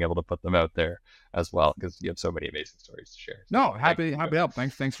being able to put them out there as well, because you have so many amazing stories to share. No, happy to help.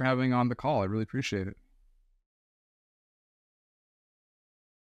 Thanks for having me on the call. I really appreciate it.